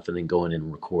stuff and then going in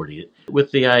and recording it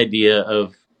with the idea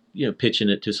of, pitching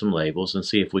it to some labels and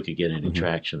see if we could get any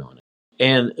traction on it.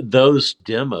 And those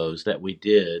demos that we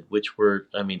did, which were,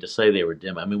 to say they were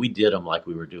we did them like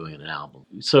we were doing an album.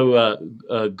 So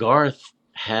Garth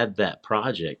had that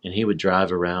project, and he would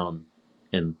drive around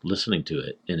and listening to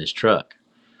it in his truck,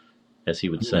 as he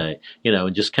would say,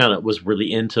 and just kind of was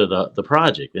really into the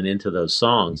project and into those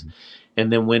songs. And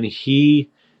then when he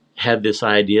had this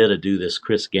idea to do this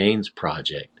Chris Gaines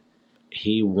project,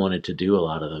 he wanted to do a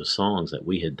lot of those songs that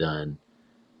we had done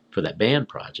for that band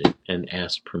project and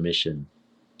asked permission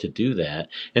to do that.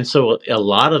 And so a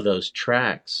lot of those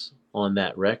tracks on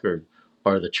that record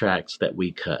are the tracks that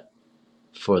we cut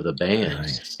for the band.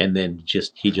 Nice. And then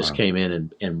he just came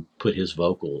in and put his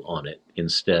vocal on it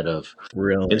instead of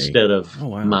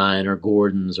Wow. mine or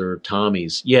Gordon's or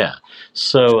Tommy's. Yeah.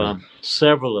 So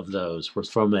several of those were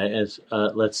from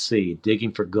let's see,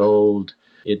 Digging for Gold,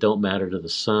 It Don't Matter to the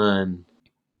Sun.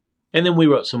 And then we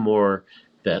wrote some more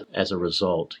that as a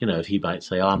result, if he might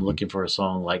say, I'm looking for a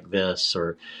song like this,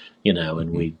 or, and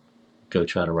we go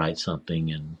try to write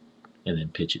something and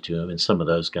then pitch it to him. And some of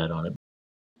those got on it.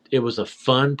 It was a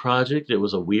fun project. It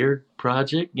was a weird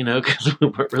project, because we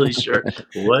weren't really sure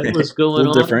what was going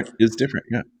on. Different. It's different.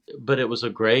 Yeah. But it was a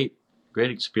great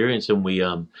experience. And we,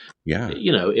 yeah,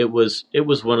 it was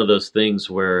one of those things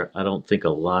where I don't think a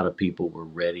lot of people were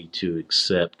ready to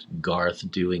accept Garth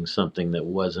doing something that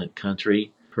wasn't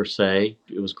country per se.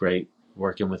 It was great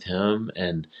working with him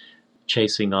and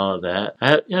chasing all of that.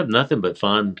 I have nothing but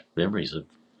fond memories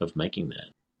of making that.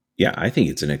 Yeah, I think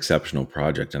it's an exceptional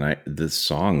project, and the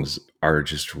songs are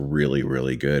just really,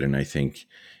 really good. And I think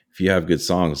if you have good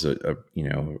songs, a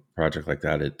project like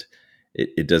that,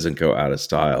 it doesn't go out of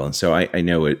style. And so I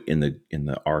know it in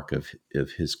the arc of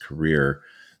his career,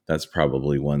 that's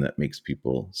probably one that makes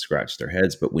people scratch their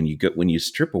heads. But when you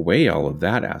strip away all of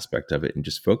that aspect of it and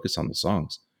just focus on the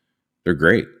songs, they're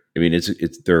great.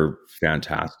 They're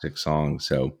fantastic songs.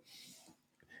 So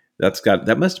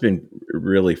that must have been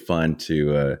really fun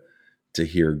to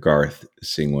hear Garth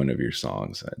sing one of your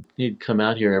songs. He'd come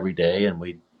out here every day, and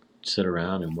we'd sit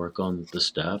around and work on the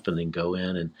stuff, and then go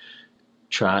in and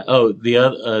try. Oh, the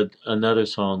other another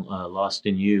song, "Lost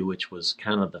in You," which was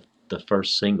kind of the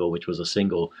first single, which was a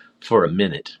single for a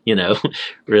minute.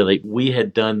 Really, we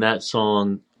had done that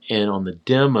song, and on the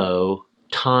demo,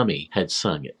 Tommy had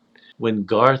sung it. When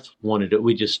Garth wanted it,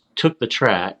 we just took the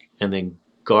track, and then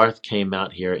Garth came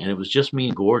out here, and it was just me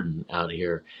and Gordon out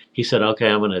here. He said, "Okay,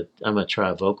 I'm gonna try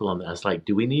a vocal on that." I was like,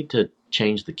 "Do we need to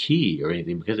change the key or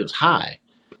anything, because it was high?"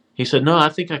 He said, "No, I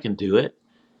think I can do it."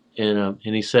 And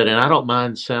he said, "And I don't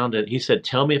mind sounding." He said,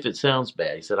 "Tell me if it sounds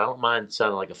bad." He said, "I don't mind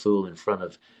sounding like a fool in front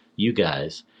of you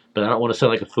guys, but I don't want to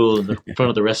sound like a fool in front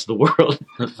of the rest of the world."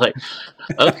 I was like,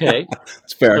 "Okay."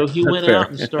 It's fair. So he went fair. out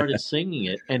and started singing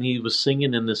it, and he was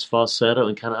singing in this falsetto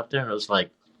and kind of up there, and I was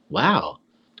like, "Wow.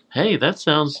 Hey, that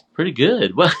sounds pretty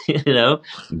good." Well,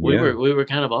 we were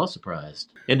kind of all surprised.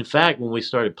 In fact, when we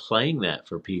started playing that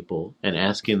for people and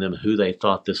asking them who they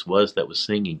thought this was that was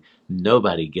singing,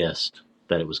 nobody guessed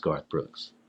that it was Garth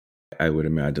Brooks. I would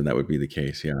imagine that would be the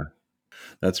case. Yeah,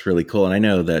 that's really cool. And I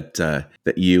know that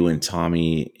that you and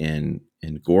Tommy and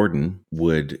Gordon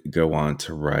would go on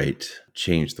to write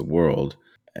 "Change the World,"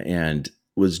 and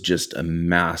was just a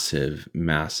massive,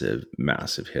 massive,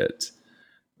 massive hit.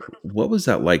 What was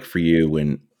that like for you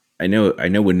when I know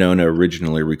Winona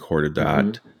originally recorded that?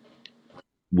 Mm-hmm.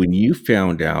 When you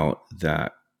found out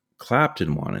that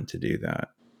Clapton wanted to do that,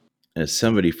 as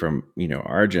somebody from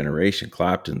our generation,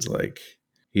 Clapton's like,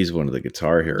 he's one of the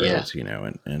guitar heroes,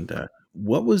 and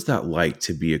what was that like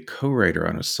to be a co-writer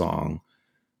on a song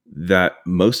that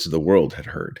most of the world had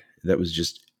heard, that was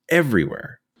just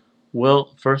everywhere?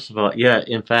 Well, first of all, yeah,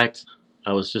 in fact,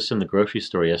 I was just in the grocery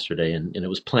store yesterday, and it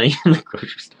was playing in the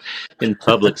grocery store in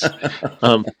Publix.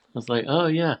 I was like, oh,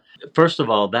 yeah. First of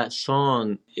all, that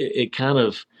song, it kind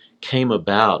of came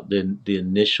about, the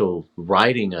initial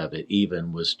writing of it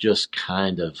even was just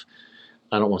kind of,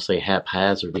 I don't want to say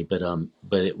haphazardly, but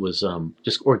it was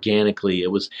just organically.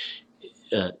 It was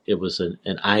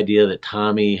an idea that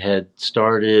Tommy had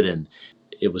started, and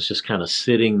it was just kind of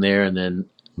sitting there. And then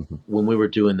when we were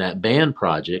doing that band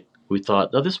project, we thought,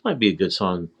 oh, this might be a good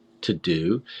song to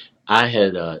do. I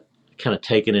had kind of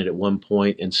taken it at one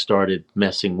point and started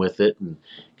messing with it, and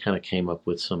kind of came up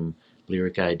with some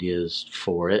lyric ideas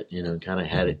for it, kind of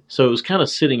had it. So it was kind of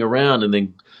sitting around, and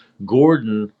then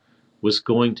Gordon was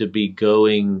going to be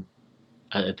going.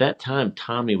 At that time,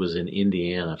 Tommy was in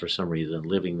Indiana for some reason,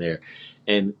 living there,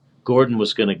 and Gordon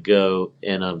was going to go,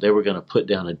 and they were going to put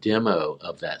down a demo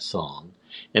of that song,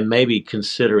 and maybe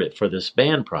consider it for this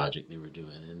band project they were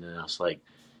doing. And then I was like,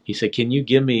 he said, "Can you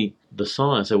give me the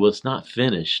song?" I said, "Well, it's not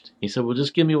finished." He said, "Well,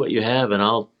 just give me what you have, and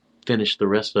I'll finish the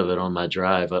rest of it on my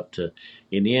drive up to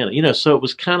Indiana." So it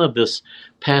was kind of this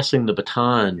passing the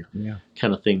baton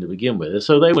kind of thing to begin with. And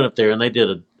so they went up there and they did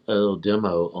a little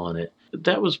demo on it.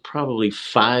 That was probably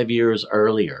 5 years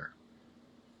earlier,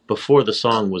 before the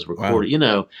song was recorded.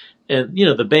 Wow. And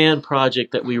the band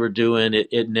project that we were doing,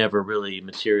 it never really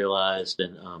materialized.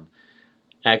 And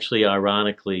actually,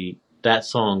 ironically, that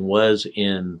song was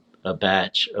in a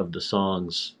batch of the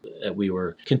songs that we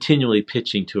were continually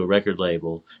pitching to a record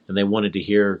label, and they wanted to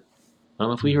hear. I don't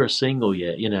know if we heard a single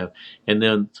yet, and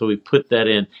then so we put that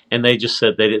in, and they just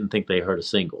said they didn't think they heard a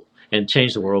single, and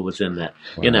changed the world within that.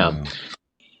 Wow.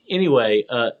 Anyway,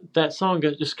 that song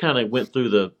just kind of went through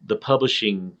the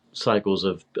publishing cycles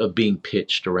of being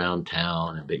pitched around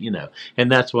town,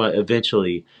 and that's why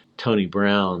eventually Tony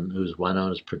Brown, who's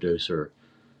Wynona's producer,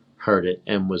 heard it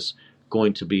and was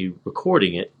going to be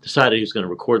recording it, decided he was going to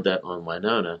record that on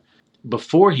Wynona.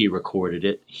 Before he recorded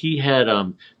it, he had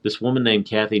this woman named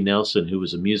Kathy Nelson, who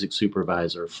was a music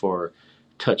supervisor for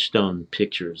Touchstone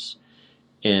Pictures,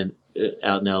 and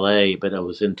out in L.A., but I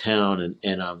was in town,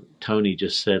 and Tony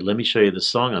just said, "Let me show you the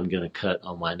song I'm going to cut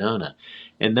on Wynona."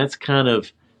 And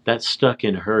that stuck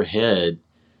in her head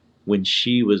when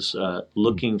she was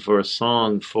looking for a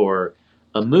song for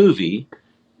a movie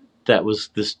that was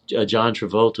this John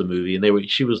Travolta movie, and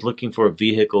she was looking for a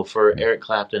vehicle for Eric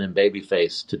Clapton and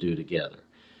Babyface to do together.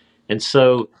 And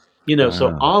so,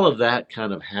 so all of that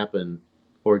kind of happened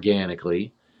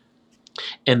organically.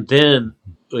 And then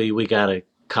we got a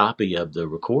copy of the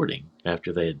recording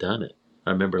after they had done it.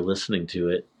 I remember listening to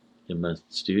it in my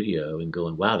studio and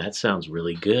going, "Wow, that sounds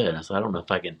really good." I said, I don't know if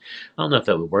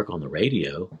that would work on the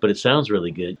radio, but it sounds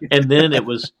really good. And then it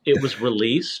was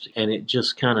released, and it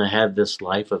just kind of had this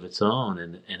life of its own,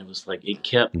 and it was like it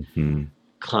kept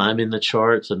climbing the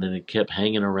charts, and then it kept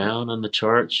hanging around on the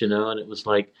charts, and it was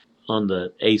like on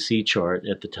the AC chart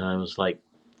at the time, it was like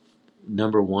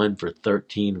number 1 for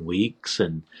 13 weeks,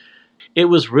 and it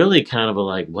was really kind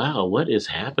of wow, what is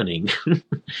happening?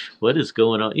 What is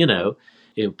going on?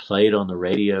 It played on the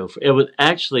radio. It was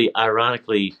actually,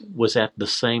 ironically, was at the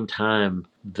same time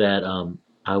that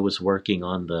I was working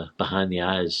on the Behind the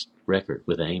Eyes record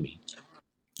with Amy.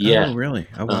 Yeah. Oh, really?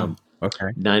 Oh, wow. Okay.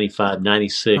 95,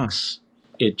 96.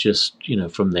 It just,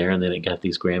 from there, and then it got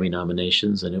these Grammy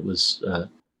nominations, and it was...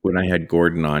 when I had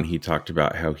Gordon on, he talked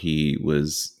about how he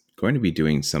was going to be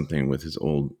doing something with his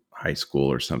old high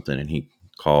school or something, and he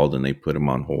called and they put him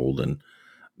on hold, and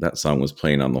that song was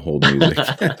playing on the hold music.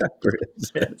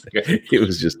 It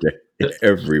was just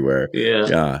everywhere.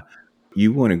 Yeah.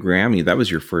 You won a Grammy. That was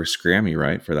your first Grammy,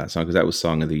 right, for that song? Because that was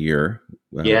Song of the Year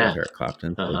with Eric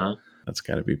Clapton. So that's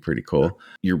got to be pretty cool.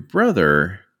 Your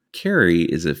brother, Kerry,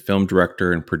 is a film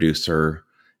director and producer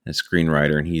and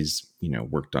screenwriter, and he's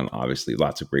worked on obviously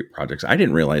lots of great projects. I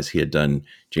didn't realize he had done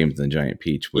James and the Giant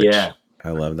Peach, which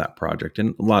I love that project,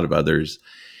 and a lot of others.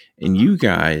 And you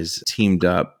guys teamed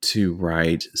up to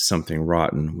write Something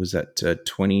Rotten. Was that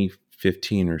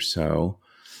 2015 or so?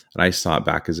 And I saw it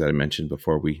back, as I mentioned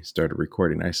before we started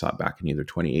recording, I saw it back in either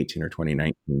 2018 or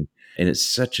 2019. And it's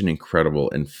such an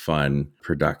incredible and fun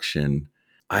production.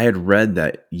 I had read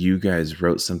that you guys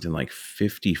wrote something like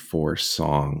 54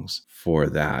 songs for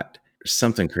that.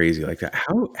 Something crazy like that.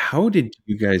 How did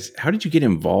you get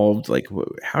involved? Like,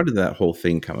 how did that whole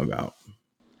thing come about?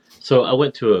 So I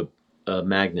went to a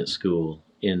magnet school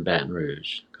in Baton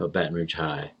Rouge called Baton Rouge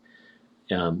High,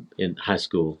 in high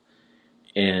school.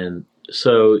 And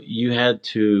so you had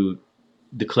to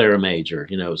declare a major.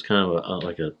 It was kind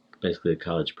of basically a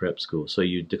college prep school. So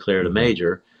you declared a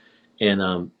major,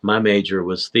 and my major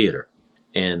was theater,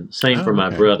 and same for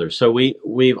my brother. So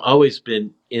we've always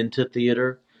been into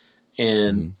theater,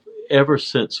 and ever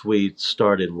since we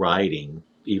started writing,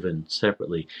 even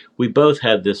separately, we both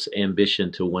had this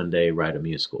ambition to one day write a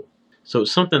musical. So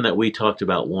it's something that we talked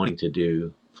about wanting to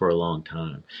do for a long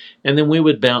time. And then we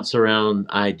would bounce around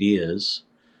ideas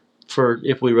for,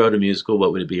 if we wrote a musical,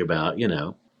 what would it be about?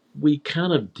 We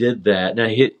kind of did that. Now,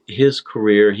 his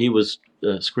career, he was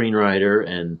a screenwriter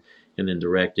and then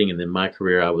directing. And then my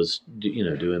career, I was,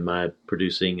 doing my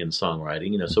producing and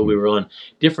songwriting, so we were on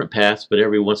different paths, but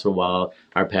every once in a while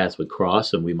our paths would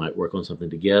cross and we might work on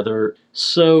something together.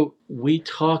 So we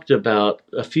talked about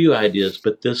a few ideas,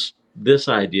 but this this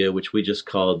idea, which we just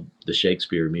called the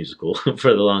Shakespeare musical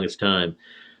for the longest time,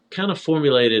 kind of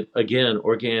formulated again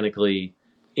organically.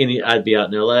 I'd be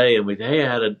out in LA and hey,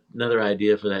 I had another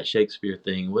idea for that Shakespeare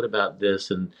thing. What about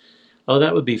this? And oh,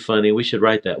 that would be funny. We should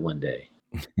write that one day.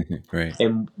 Right.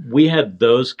 And we had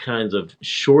those kinds of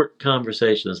short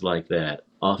conversations like that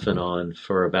off and on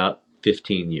for about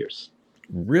 15 years.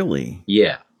 Really?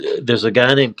 Yeah. There's a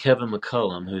guy named Kevin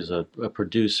McCullum who's a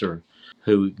producer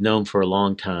who known for a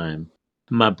long time.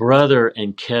 My brother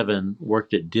and Kevin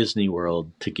worked at Disney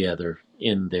World together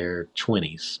in their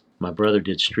 20s. My brother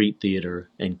did street theater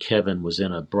and Kevin was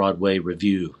in a Broadway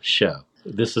review show.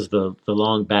 This is the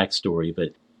long backstory,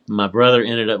 but my brother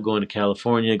ended up going to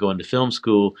California, going to film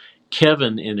school.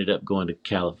 Kevin ended up going to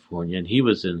California, and he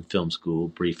was in film school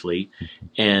briefly.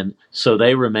 And so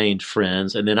they remained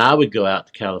friends. And then I would go out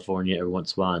to California every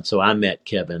once in a while. And so I met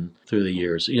Kevin through the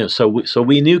years. So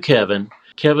we knew Kevin.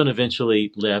 Kevin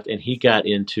eventually left, and he got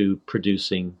into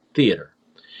producing theater.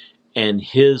 And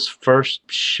his first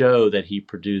show that he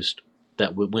produced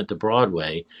that went to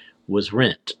Broadway was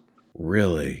Rent.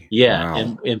 Really? Yeah. Wow.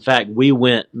 And in fact, me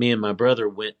and my brother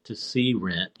went to see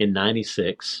Rent in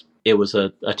 96. It was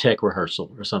a tech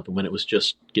rehearsal or something when it was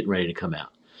just getting ready to come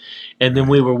out. And then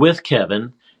we were with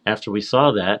Kevin after we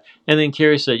saw that. And then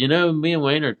Carrie said, me and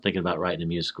Wayne are thinking about writing a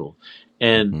musical.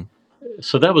 And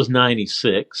so that was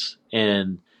 96.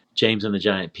 And James and the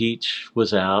Giant Peach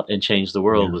was out and Change the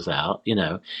World was out,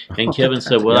 And Kevin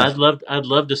said, well, I'd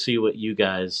love to see what you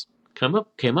guys came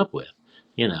up with.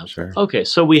 Sure. Okay,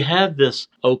 so we had this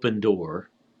open door.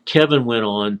 Kevin went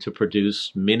on to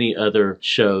produce many other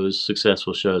shows,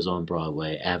 successful shows on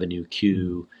Broadway, Avenue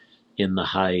Q, In the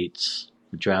Heights,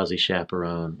 Drowsy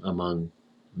Chaperone, among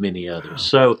many others.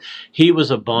 So he was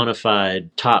a bona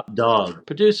fide top dog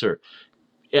producer.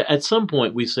 At some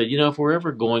point we said, if we're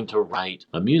ever going to write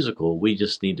a musical, we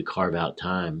just need to carve out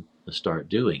time to start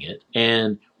doing it.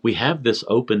 And we have this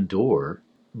open door.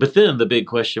 But then the big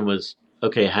question was,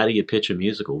 okay, how do you pitch a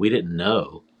musical? We didn't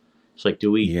know. It's like,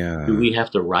 do we have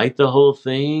to write the whole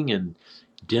thing and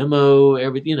demo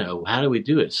everything? How do we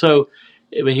do it? So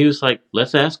he was like,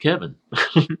 let's ask Kevin.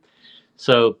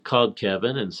 So called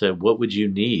Kevin and said, what would you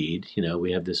need?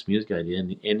 We have this music idea.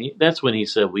 And that's when he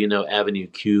said, well, Avenue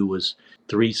Q was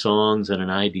 3 songs and an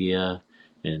idea.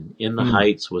 And In the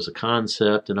Heights was a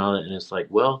concept and all that. And it's like,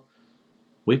 well,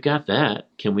 we've got that.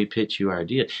 Can we pitch you our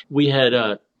idea? We had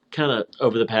kind of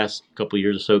over the past couple of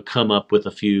years or so come up with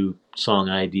a few song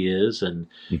ideas and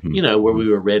where we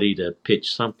were ready to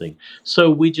pitch something. So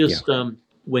we just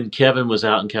when Kevin was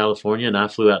out in California and I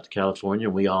flew out to California,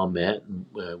 we all met and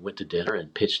went to dinner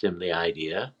and pitched him the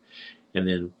idea, and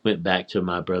then went back to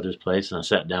my brother's place and I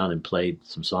sat down and played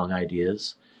some song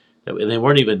ideas. And they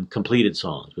weren't even completed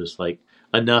songs. It was like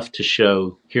enough to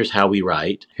show, here's how we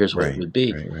write, here's what it would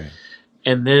be. Right.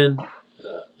 And then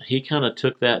he kind of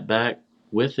took that back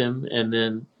with him, and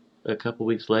then a couple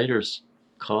weeks later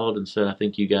called and said, I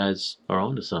think you guys are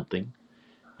onto something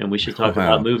and we should talk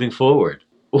about moving forward,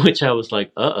 which I was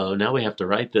like, now we have to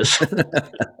write this.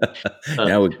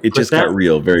 Now it just got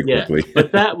real very quickly.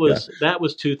 But that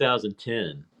was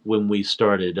 2010 when we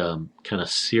started kind of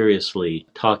seriously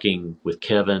talking with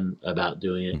Kevin about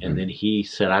doing it. And then he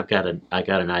said, I got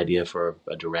an idea for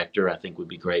a director I think would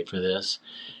be great for this.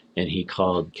 And he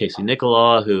called Casey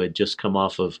Nicholaw, who had just come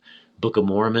off of Book of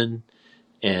Mormon,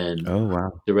 and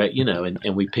direct,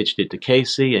 and we pitched it to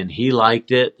Casey, and he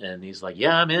liked it, and he's like,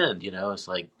 yeah, I'm in. It's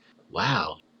like,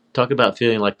 wow, talk about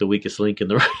feeling like the weakest link in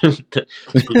the room,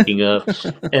 speaking of.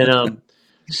 And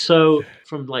so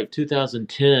from like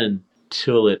 2010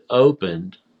 till it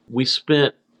opened, we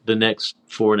spent the next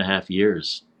 4.5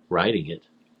 years writing it.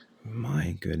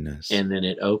 My goodness. And then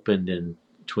it opened in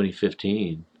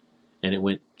 2015, and it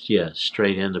went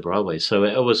straight into Broadway. So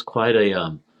it was quite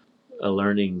a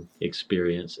learning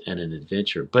experience and an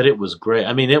adventure, but it was great.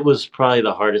 I mean, it was probably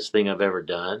the hardest thing I've ever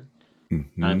done,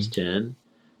 times 10.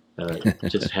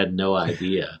 Just had no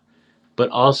idea, but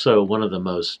also one of the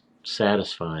most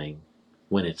satisfying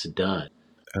when it's done.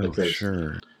 Oh,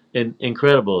 sure. An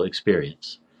incredible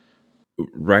experience.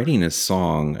 Writing a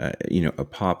song, a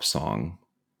pop song,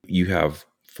 you have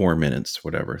 4 minutes,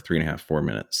 whatever, 3.5, 4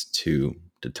 minutes to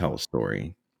tell a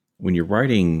story. When you're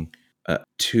writing a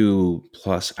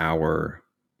 2+ hour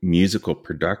musical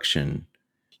production,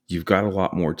 you've got a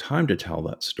lot more time to tell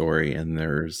that story, and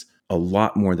there's a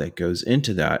lot more that goes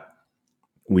into that.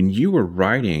 When you were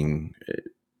writing,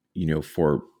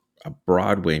 for a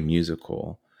Broadway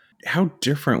musical, how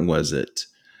different was it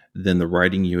than the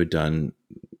writing you had done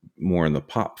more in the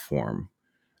pop form?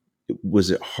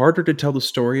 Was it harder to tell the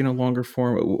story in a longer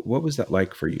form? What was that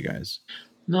like for you guys?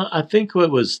 No, I think what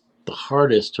was the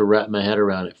hardest to wrap my head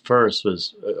around at first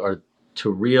was, or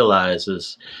to realize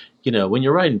is, when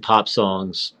you're writing pop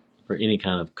songs or any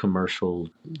kind of commercial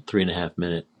 3.5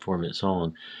 minute, 4 minute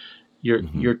song,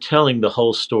 you're telling the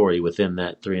whole story within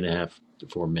that 3.5 to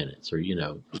 4 minutes,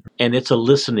 and it's a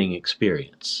listening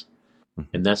experience,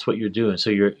 and that's what you're doing. So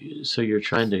you're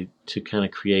trying to kind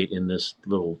of create in this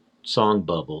little song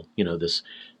bubble, this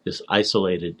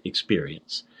isolated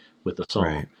experience with the song.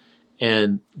 Right.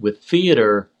 And with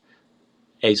theater,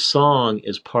 a song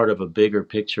is part of a bigger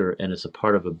picture, and it's a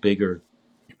part of a bigger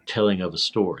telling of a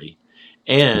story.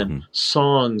 And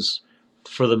songs,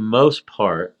 for the most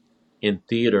part, in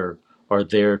theater, are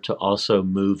there to also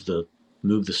move the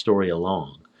story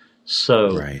along.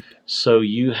 So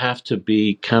you have to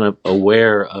be kind of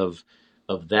aware of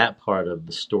that part of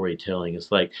the storytelling.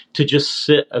 It's like to just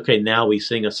sit. Okay, now we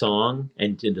sing a song,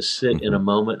 and to sit in a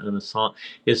moment in a song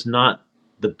is not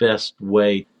the best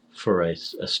way for a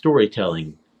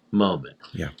storytelling moment.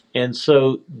 Yeah. And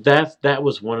so that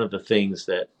was one of the things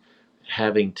that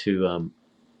having to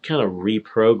kind of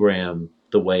reprogram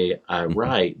the way I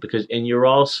write, and you're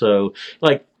also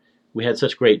like, we had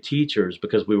such great teachers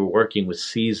because we were working with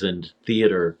seasoned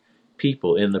theater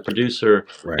people, and the producer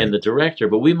and the director,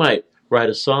 but we might write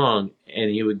a song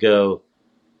and he would go,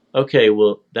 okay,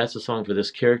 well, that's a song for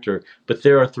this character, but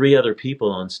there are 3 other people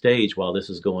on stage while this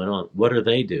is going on. What are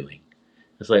they doing?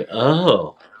 It's like,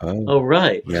 oh,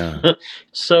 right. Yeah.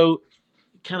 So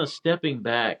kind of stepping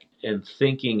back and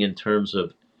thinking in terms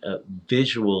of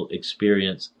visual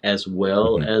experience as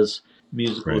well as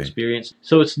musical experience.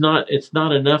 So it's not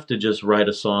enough to just write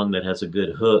a song that has a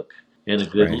good hook and a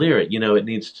good lyric. It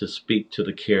needs to speak to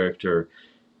the character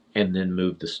and then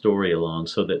move the story along,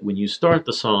 so that when you start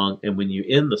the song and when you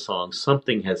end the song,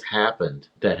 something has happened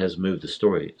that has moved the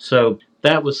story. So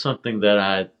that was something that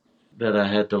I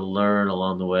had to learn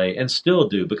along the way, and still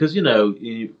do, because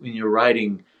when you're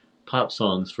writing pop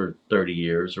songs for 30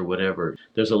 years or whatever,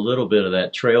 there's a little bit of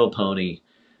that trail pony.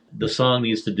 The song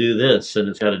needs to do this, and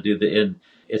it's got to do and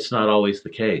it's not always the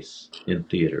case in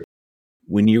theater.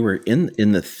 When you were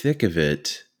in the thick of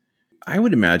it, I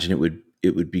would imagine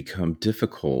it would become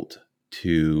difficult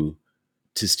to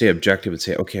stay objective and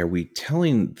say, okay, are we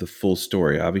telling the full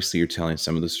story? Obviously, you're telling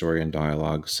some of the story in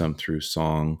dialogue, some through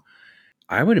song.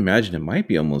 I would imagine it might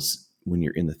be almost, when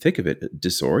you're in the thick of it,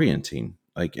 disorienting.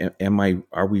 Like,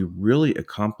 are we really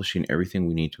accomplishing everything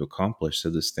we need to accomplish so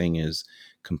this thing is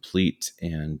complete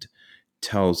and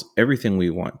tells everything we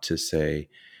want to say?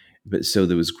 But so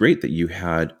it was great that you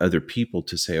had other people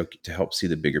to say, okay, to help see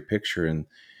the bigger picture. And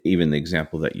even the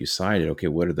example that you cited, okay,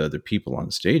 what are the other people on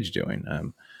stage doing?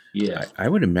 I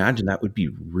would imagine that would be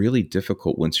really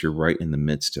difficult once you're right in the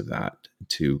midst of that,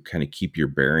 to kind of keep your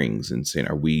bearings and saying,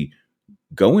 are we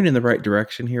going in the right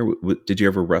direction here? Did you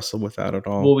ever wrestle with that at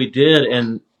all? Well, we did,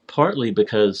 and partly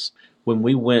because when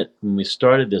we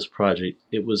started this project,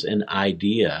 it was an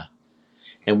idea,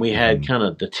 and we had kind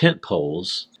of the tent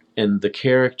poles and the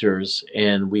characters,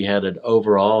 and we had an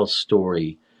overall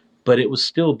story, but it was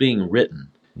still being written.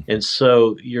 And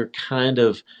so you're kind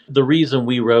of, the reason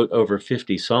we wrote over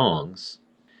 50 songs,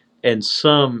 and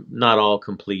some not all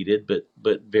completed,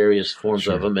 but various forms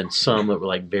of them, and some that were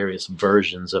like various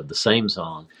versions of the same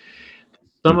song.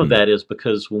 Some of that is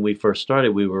because when we first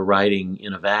started, we were writing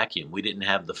in a vacuum. We didn't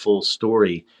have the full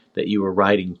story that you were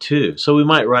writing to. So we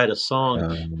might write a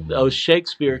song.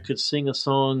 Shakespeare could sing a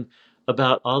song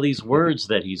about all these words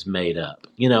that he's made up.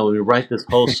 When we write this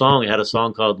whole song, we had a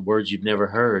song called Words You've Never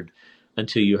Heard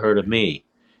Until You Heard of Me.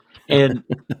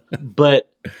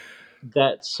 But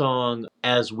that song,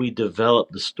 as we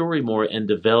developed the story more and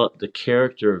developed the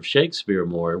character of Shakespeare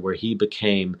more, where he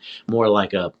became more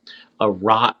like a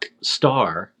rock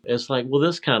star, it's like, well,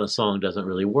 this kind of song doesn't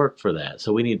really work for that.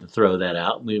 So we need to throw that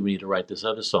out. We need to write this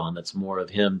other song that's more of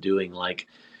him doing, like,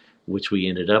 which we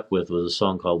ended up with was a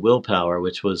song called Willpower,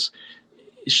 which was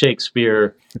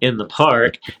Shakespeare in the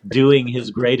park doing his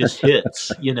greatest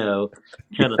hits,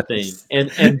 kind of thing.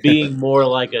 And being more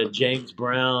like a James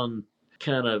Brown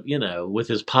kind of, with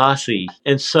his posse.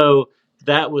 And so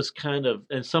that was kind of,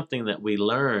 and something that we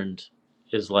learned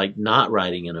is like not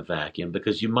writing in a vacuum,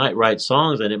 because you might write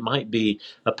songs and it might be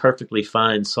a perfectly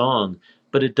fine song,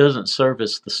 but it doesn't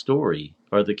service the story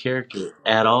or the character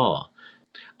at all.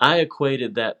 I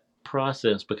equated that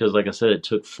process because, like I said, it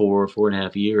took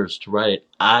 4.5 years to write it.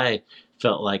 I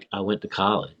felt like I went to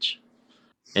college.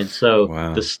 And so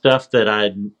the stuff that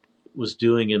I was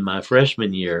doing in my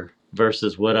freshman year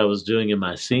versus what I was doing in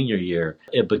my senior year,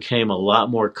 it became a lot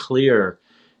more clear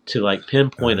to like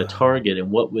pinpoint a target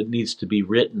and what would needs to be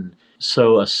written.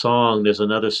 So a song, there's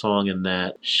another song in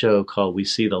that show called We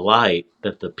See the Light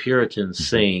that the Puritans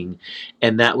sing,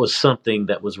 and that was something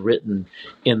that was written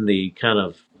in the kind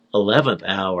of 11th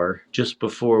hour just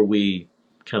before we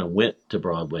kind of went to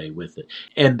Broadway with it.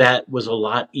 And that was a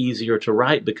lot easier to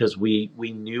write because we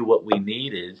knew what we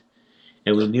needed,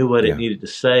 and we knew what it needed to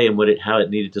say and how it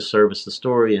needed to service the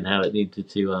story and how it needed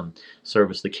to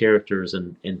service the characters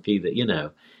and feed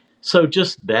the. So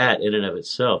just that in and of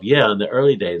itself, in the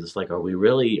early days, it's like, are we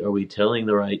saying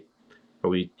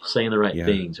the right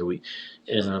things?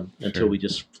 Until we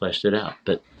just fleshed it out.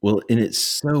 But and it's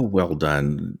so well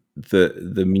done.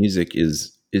 The music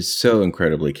is so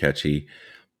incredibly catchy,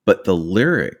 but the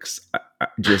lyrics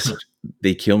just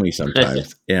they kill me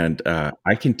sometimes. And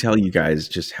I can tell you guys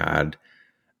just had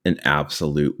an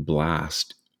absolute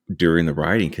blast during the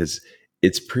writing because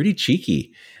it's pretty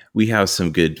cheeky. We have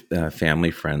some good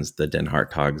family friends, the Den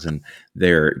Hartogs, and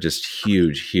they're just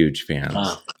huge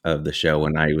fans of the show.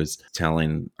 And I was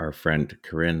telling our friend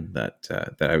Corinne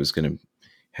that I was going to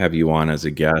have you on as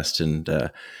a guest. And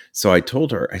so I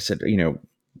told her, I said,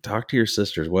 talk to your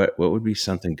sisters. What would be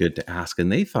something good to ask?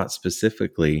 And they thought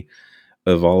specifically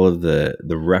of all of the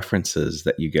references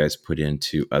that you guys put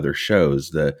into other shows,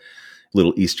 the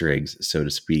little Easter eggs, so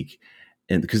to speak.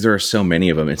 And because there are so many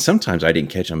of them, and sometimes I didn't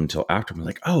catch them until after. I'm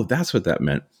like, oh, that's what that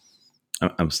meant.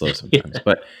 I'm slow sometimes.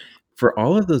 But for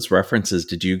all of those references,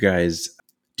 did you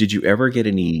ever get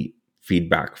any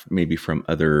feedback maybe from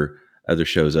other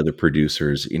shows, other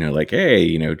producers, like,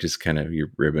 hey, just kind of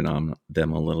you're ribbing on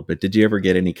them a little bit. Did you ever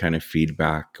get any kind of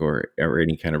feedback or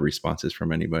any kind of responses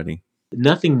from anybody?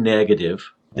 Nothing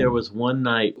negative. There was one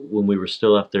night when we were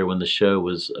still up there when the show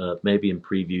was maybe in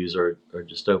previews or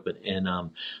just open. And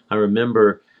I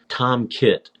remember Tom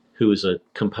Kitt, who was a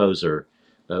composer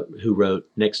who wrote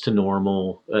Next to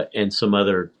Normal and some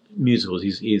other musicals.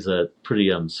 He's a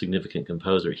pretty significant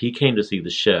composer. He came to see the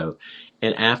show.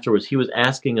 And afterwards, he was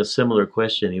asking a similar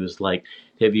question. He was like,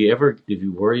 did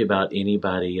you worry about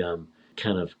anybody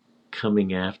kind of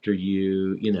coming after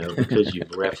you, because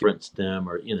you've referenced them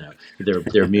or,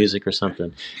 their music or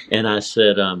something? And I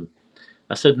said,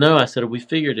 no. I said, we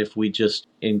figured if we just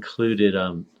included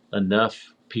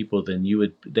enough people, then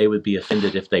they would be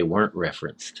offended if they weren't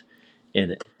referenced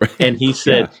in it. And he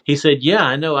said, yeah,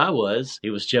 I know I was. He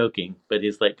was joking, but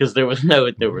he's like, because there was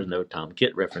no Tom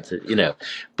Kitt references,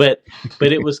 but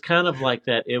it was kind of like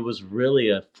that. It was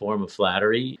really a form of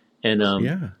flattery.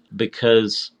 And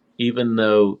because even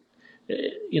though,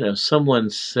 someone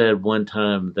said one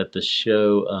time that the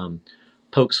show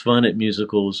pokes fun at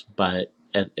musicals by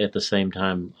at the same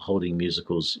time holding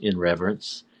musicals in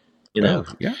reverence.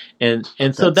 And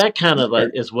so that kind of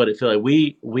like is what it feels like.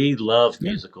 We love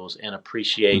musicals and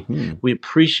appreciate we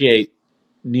appreciate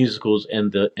musicals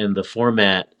and the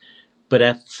format, but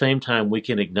at the same time we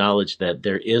can acknowledge that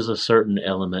there is a certain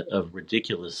element of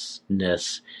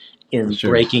ridiculousness in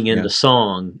breaking into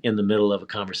song in the middle of a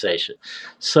conversation.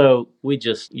 So we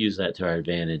just use that to our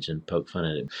advantage and poke fun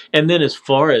at it. And then as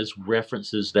far as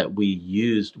references that we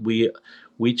used, we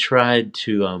tried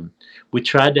to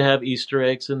have Easter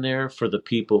eggs in there for the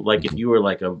people. Like if you were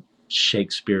like a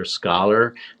Shakespeare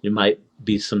scholar, there might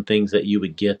be some things that you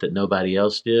would get that nobody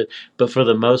else did. But for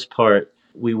the most part,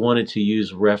 we wanted to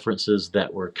use references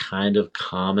that were kind of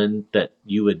common that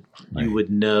you would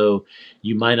know.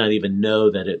 You might not even know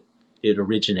that it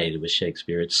originated with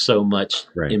Shakespeare. It's so much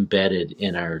embedded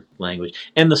in our language.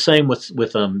 And the same with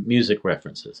music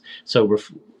references. So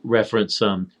reference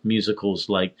musicals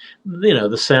like,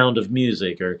 The Sound of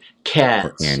Music or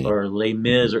Cats or Les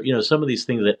Mis or, some of these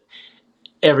things that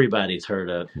everybody's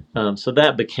heard of. So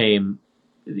that became,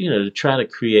 to try to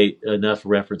create enough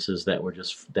references that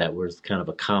were kind of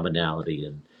a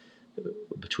commonality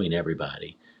between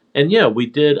everybody. And we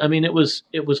did. I mean, it was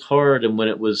hard. And when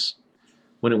it was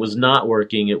not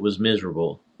working, it was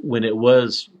miserable. When it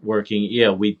was working,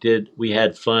 we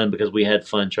had fun because we had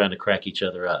fun trying to crack each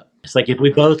other up. It's like if we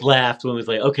both laughed when we was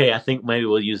like, okay, I think maybe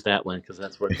we'll use that one because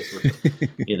that's working.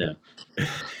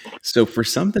 So for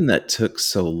something that took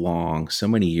so long, so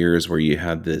many years where you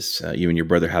had this, you and your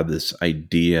brother had this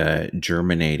idea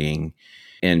germinating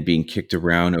and being kicked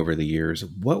around over the years,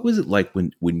 what was it like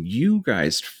when you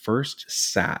guys first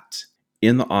sat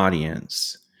in the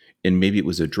audience and maybe it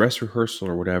was a dress rehearsal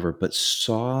or whatever, but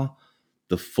saw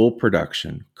the full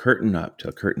production, curtain up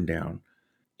to curtain down,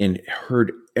 and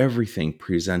heard everything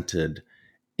presented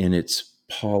in its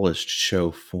polished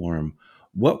show form?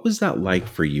 What was that like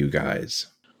for you guys?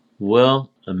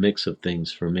 Well, a mix of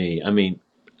things for me. I mean,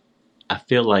 I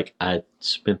feel like I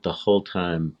spent the whole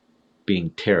time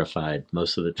being terrified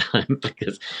most of the time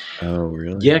because Oh,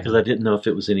 really? yeah, because I didn't know if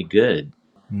it was any good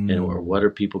and or Mm. what are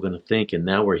people going to think. And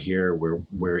now we're here,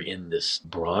 we're in this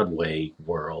Broadway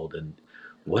world, and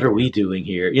what are we doing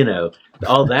here? You know,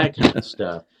 all that kind of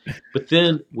stuff. But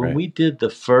then when Right. we did the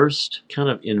first kind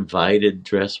of invited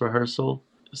dress rehearsal,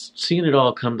 seeing it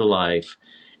all come to life,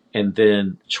 and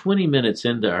then 20 minutes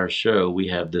into our show, we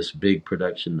have this big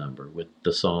production number with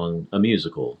the song A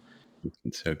Musical.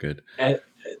 It's so good. At,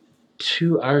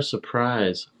 to our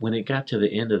surprise, when it got to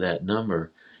the end of that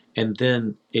number, and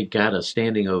then it got a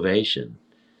standing ovation.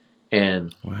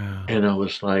 And Wow. and I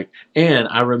was like, and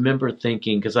I remember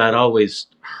thinking, because I'd always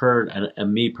heard,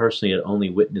 and me personally had only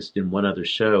witnessed in one other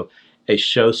show, a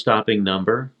show-stopping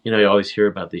number. You know, you always hear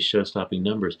about these show-stopping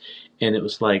numbers. And it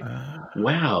was like,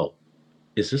 wow,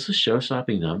 is this a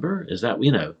show-stopping number? Is that,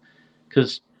 you know,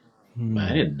 because I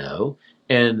Hmm. didn't know.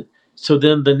 And so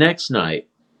then the next night,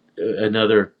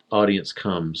 another audience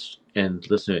comes and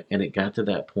listen to it, and it got to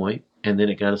that point, and then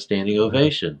it got a standing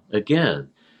ovation again.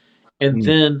 And Hmm.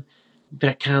 then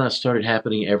that kind of started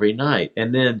happening every night.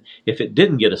 And then if it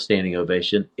didn't get a standing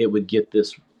ovation, it would get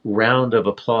this round of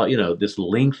applause, you know, this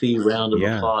lengthy round of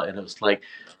Yeah. applause. And it was like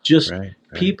just Right.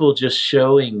 people just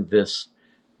showing this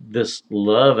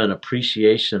love and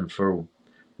appreciation for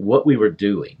what we were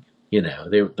doing. You know,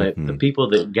 the Mhm. people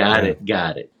that got Right. it,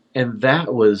 got it. And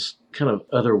that was kind of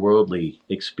otherworldly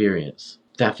experience.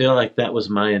 I feel like that was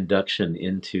my induction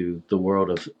into the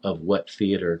world of what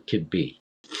theater could be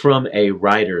from a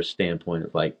writer's standpoint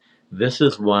of like, this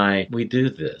is why we do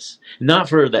this. Not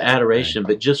for the adoration,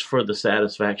 but just for the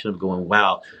satisfaction of going,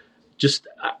 wow, just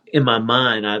in my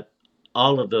mind,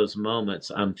 all of those moments,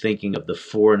 I'm thinking of the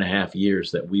 4.5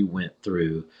 years that we went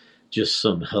through, just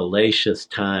some hellacious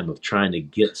time of trying to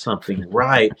get something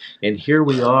right. And here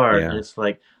we are. Yeah. And it's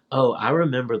like, oh, I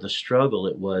remember the struggle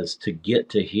it was to get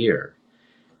to here.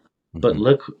 But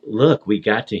Mhm. look, we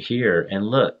got to here, and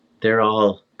look, they're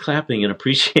all clapping in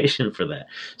appreciation for that.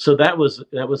 So that was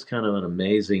kind of an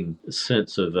amazing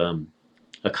sense of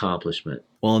accomplishment.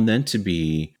 Well, and then to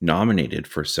be nominated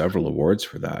for several awards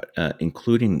for that,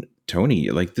 including Tony,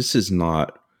 like this is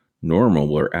not normal.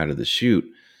 We're out of the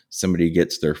chute. Somebody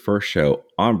gets their first show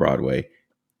on Broadway,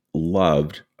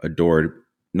 loved, adored,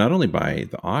 not only by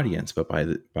the audience but by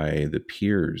the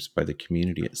peers, by the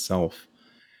community itself.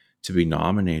 To be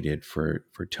nominated for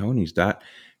Tony's, that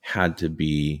had to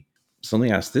be. So let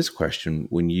me ask this question: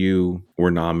 when you were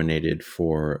nominated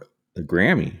for the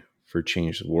Grammy for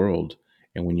Change the World,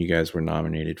 and when you guys were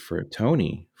nominated for a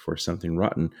Tony for Something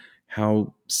Rotten,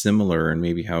 how similar and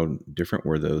maybe how different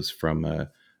were those from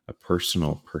a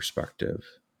personal perspective?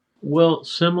 Well,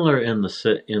 similar in the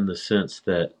sense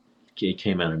that it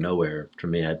came out of nowhere for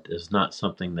me. It's not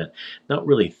something that don't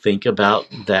really think about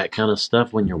that kind of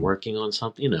stuff when you're Mhm. working on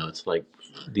something. You know, it's like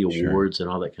the Sure. awards and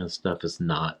all that kind of stuff is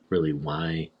not really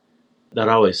why. That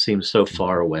always seems so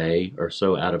far Mhm. away or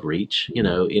so out of reach, you Mhm.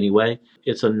 know, anyway.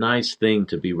 It's a nice thing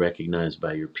to be recognized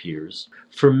by your peers.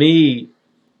 For me,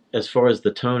 as far as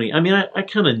the Tony, I mean, I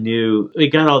kind of knew it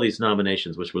got all these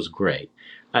nominations, which was great.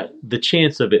 The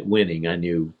chance of it winning, I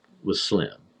knew, was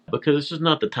slim because it's just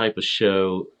not the type of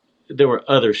show. There were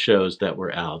other shows that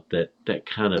were out that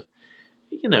kind of,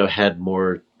 you know, had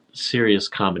more serious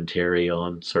commentary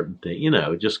on certain things, you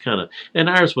know, just kind of, and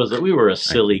ours was that we were a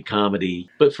silly comedy.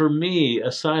 But for me,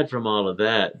 aside from all of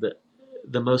that,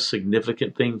 the most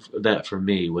significant thing that for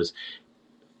me was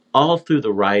all through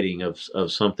the writing of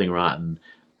Something Rotten,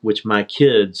 which my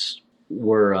kids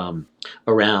were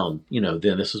around, you know,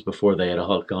 then this was before they had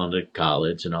all gone to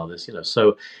college and all this, you know,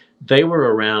 so they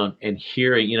were around and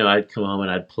hearing, you know, I'd come home and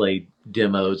I'd play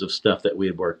demos of stuff that we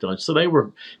had worked on. So they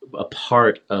were a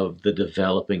part of the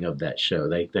developing of that show.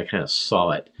 They kind of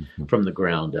saw it Mhm. from the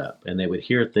ground up, and they would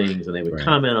hear things and they would Right.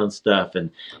 comment on stuff.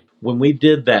 And when we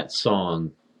did that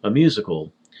song, A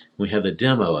Musical, we had the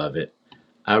demo of it.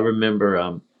 I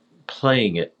remember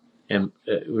playing it, and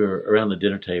we were around the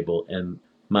dinner table, and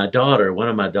one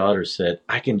of my daughters said,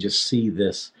 "I can just see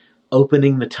this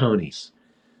opening the Tonys."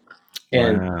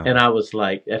 And Wow. I was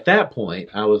like, at that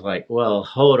point, I was like, well,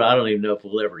 hold on, I don't even know if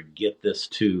we'll ever get this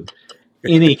to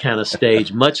any kind of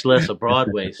stage, much less a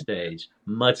Broadway stage,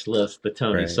 much less the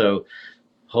Tony. Right. So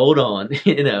hold on,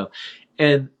 you know.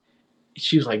 And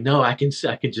she was like, no, I can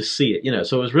just see it, you know.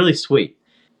 So it was really sweet.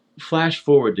 Flash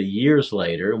forward to years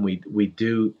later, and we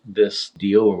do this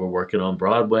deal where we're working on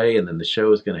Broadway, and then the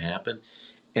show is going to happen,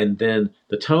 and then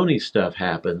the Tony stuff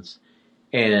happens,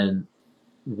 and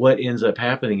what ends up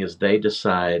happening is they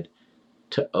decide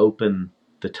to open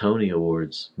the Tony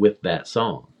Awards with that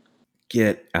song.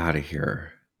 Get out of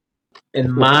here.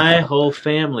 And my whole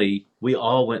family, we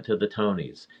all went to the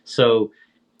Tonys. So,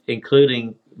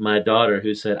 including my daughter,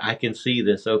 who said, "I can see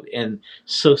this." And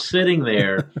so, sitting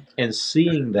there and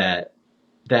seeing that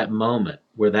moment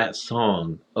where that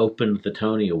song opened the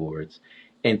Tony Awards,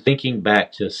 and thinking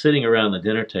back to sitting around the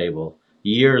dinner table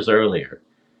years earlier,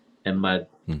 and my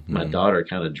daughter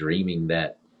kind of dreaming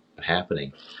that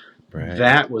happening. Right.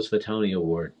 That was the Tony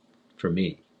Award for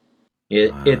me.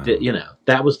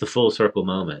 That was the full circle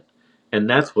moment. And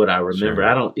that's what I remember. Sure.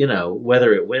 I don't,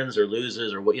 whether it wins or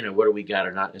loses or what do we got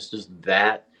or not. It's just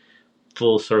that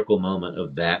full circle moment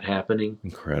of that happening.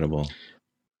 Incredible.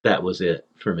 That was it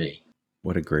for me.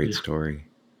 What a great story.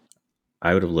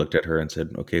 I would have looked at her and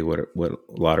said, okay, what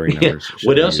lottery numbers?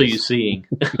 What else are you seeing?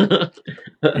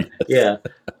 Yeah.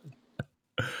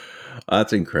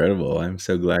 That's incredible. I'm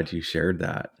so glad you shared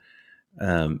that.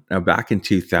 Now, back in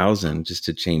 2000, just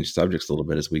to change subjects a little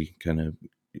bit as we kind of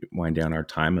wind down our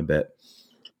time a bit,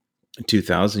 in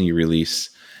 2000, you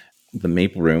release The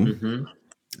Maple Room,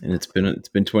 and it's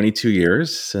been 22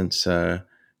 years since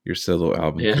your solo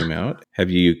album came out. Have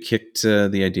you kicked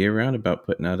the idea around about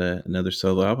putting out another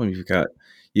solo album?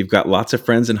 You've got lots of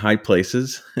friends in high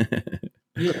places.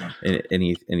 Yeah.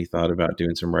 Any thought about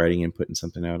doing some writing and putting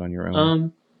something out on your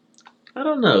own? I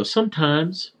don't know.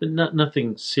 Sometimes, but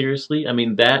nothing seriously. I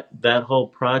mean, that whole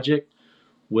project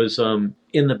was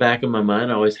in the back of my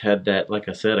mind. I always had that. Like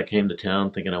I said, I came to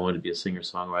town thinking I wanted to be a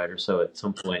singer-songwriter. So at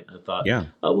some point I thought,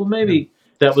 oh, well, maybe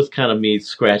that was kind of me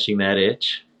scratching that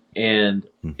itch. And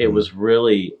it was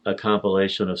really a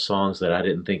compilation of songs that I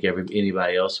didn't think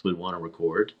anybody else would want to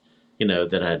record,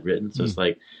 that I had written. So it's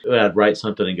like, I'd write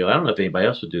something and go, I don't know if anybody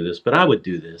else would do this, but I would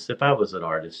do this if I was an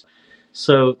artist.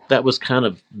 So that was kind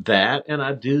of that. And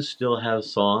I do still have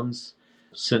songs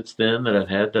since then that I've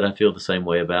had that I feel the same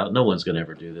way about. No one's going to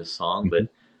ever do this song, but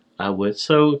I would.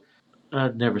 So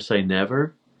I'd never say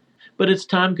never. But it's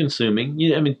time consuming.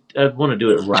 I'd want to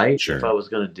do it right if I was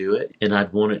going to do it. And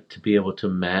I'd want it to be able to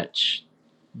match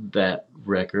that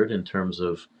record in terms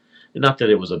of, not that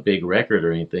it was a big record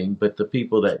or anything, but the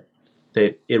people that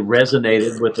it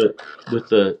resonated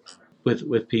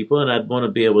with people, and I'd want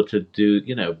to be able to do,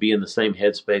 be in the same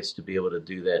headspace to be able to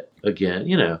do that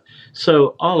again,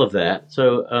 So all of that.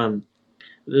 So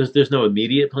there's no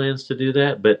immediate plans to do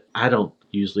that, but I don't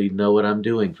usually know what I'm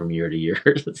doing from year to year.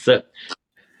 So,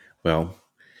 well,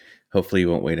 hopefully you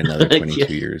won't wait another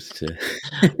 22 years to.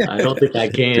 I don't think I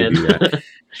can. To do that.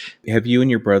 Have you and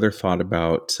your brother thought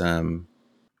about?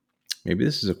 Maybe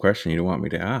this is a question you don't want me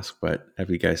to ask, but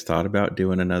have you guys thought about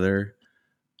doing another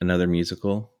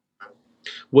musical?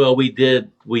 Well, we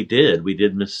did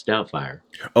Mrs. Doubtfire.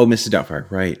 Oh, Mrs.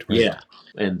 Doubtfire, right. Yeah,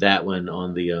 and that one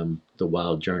on the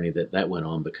wild journey that went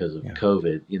on because of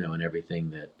COVID, and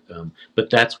everything that. But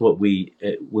that's what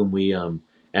when we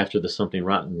after the Something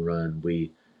Rotten run,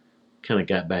 we kind of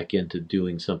got back into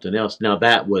doing something else. Now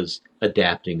that was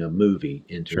adapting a movie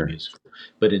into a musical.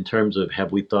 But in terms of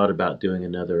have we thought about doing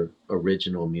another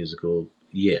original musical?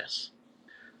 Yes.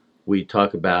 We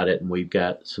talk about it, and we've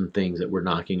got some things that we're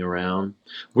knocking around.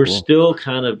 We're still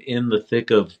kind of in the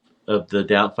thick of the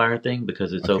Doubtfire thing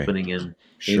because it's opening in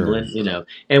England,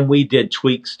 and we did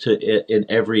tweaks to it in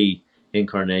every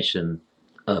incarnation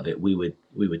of it. We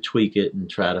would tweak it and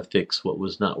try to fix what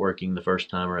was not working the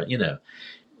first time around,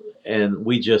 And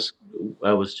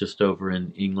I was just over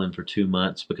in England for 2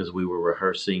 months because we were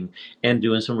rehearsing and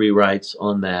doing some rewrites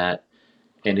on that,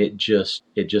 and it just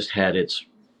had a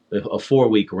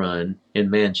 4-week run in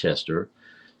Manchester.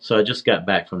 So I just got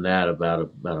back from that about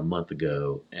a month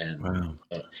ago, and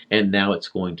and now it's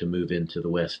going to move into the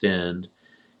West End,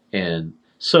 and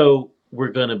so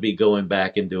we're going to be going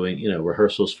back and doing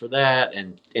rehearsals for that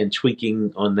and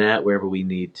tweaking on that wherever we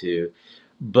need to,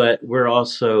 but we're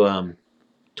also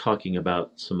talking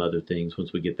about some other things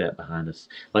once we get that behind us.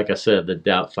 Like I said, the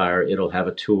Doubtfire, it'll have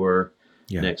a tour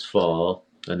next fall,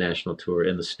 a national tour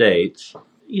in the States.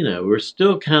 We're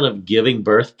still kind of giving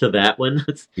birth to that one.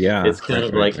 It's kind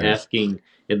of like asking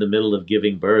in the middle of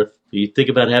giving birth, do you think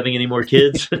about having any more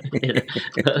kids?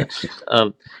 That's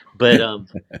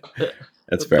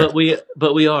fair.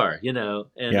 But we are,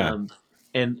 and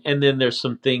then there's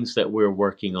some things that we're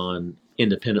working on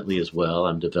independently as well.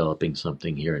 I'm developing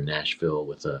something here in Nashville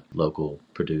with a local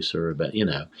producer about,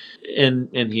 and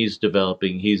he's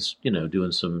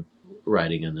doing some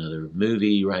writing another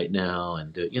movie right now.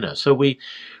 And, so we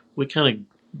kind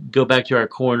of go back to our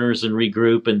corners and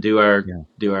regroup and do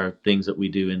our things that we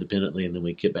do independently. And then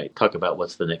we get back, talk about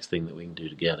what's the next thing that we can do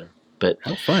together. But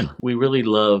fun. We really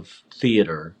love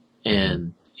theater,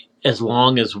 and as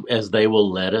long as they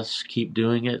will let us keep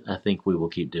doing it, I think we will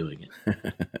keep doing it.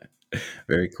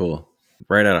 Very cool.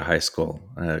 right out of high school.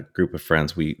 A group of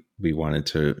friends, we wanted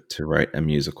to write a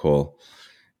musical,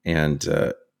 and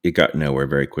it got nowhere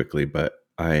very quickly. But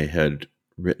I had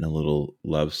written a little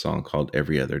love song called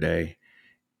 "Every Other Day."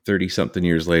 30-something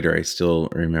years later, I still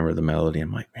remember the melody.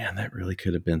 I'm like, man, that really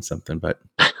could have been something. But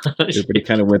everybody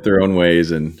kind of went their own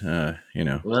ways, and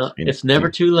Well, it's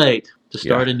never too late to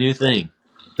start a new thing.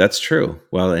 That's true.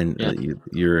 Well, and Yeah.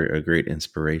 you're a great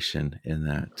inspiration in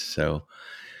that. So,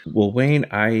 well, Wayne,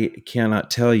 I cannot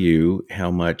tell you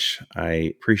how much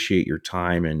I appreciate your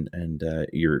time and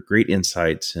your great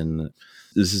insights. And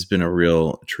this has been a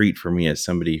real treat for me as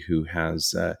somebody who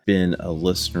has been a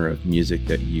listener of music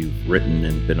that you've written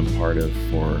and been a part of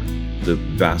for the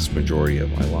vast majority of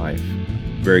my life.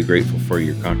 Very grateful for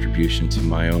your contribution to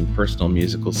my own personal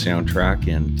musical soundtrack,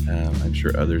 and I'm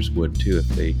sure others would too if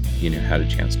they, had a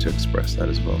chance to express that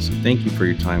as well. So thank you for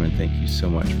your time, and thank you so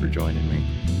much for joining me.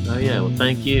 Oh yeah, well,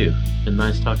 thank you. Been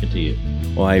nice talking to you.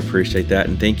 Well, I appreciate that,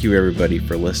 and thank you everybody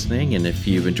for listening. And if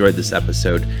you've enjoyed this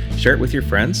episode, share it with your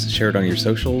friends, share it on your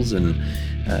socials, and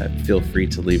feel free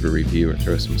to leave a review or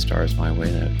throw some stars my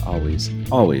way. That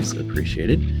always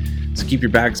appreciated. So keep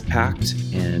your bags packed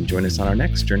and join us on our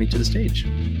next Journey to the Stage.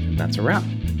 And that's a wrap.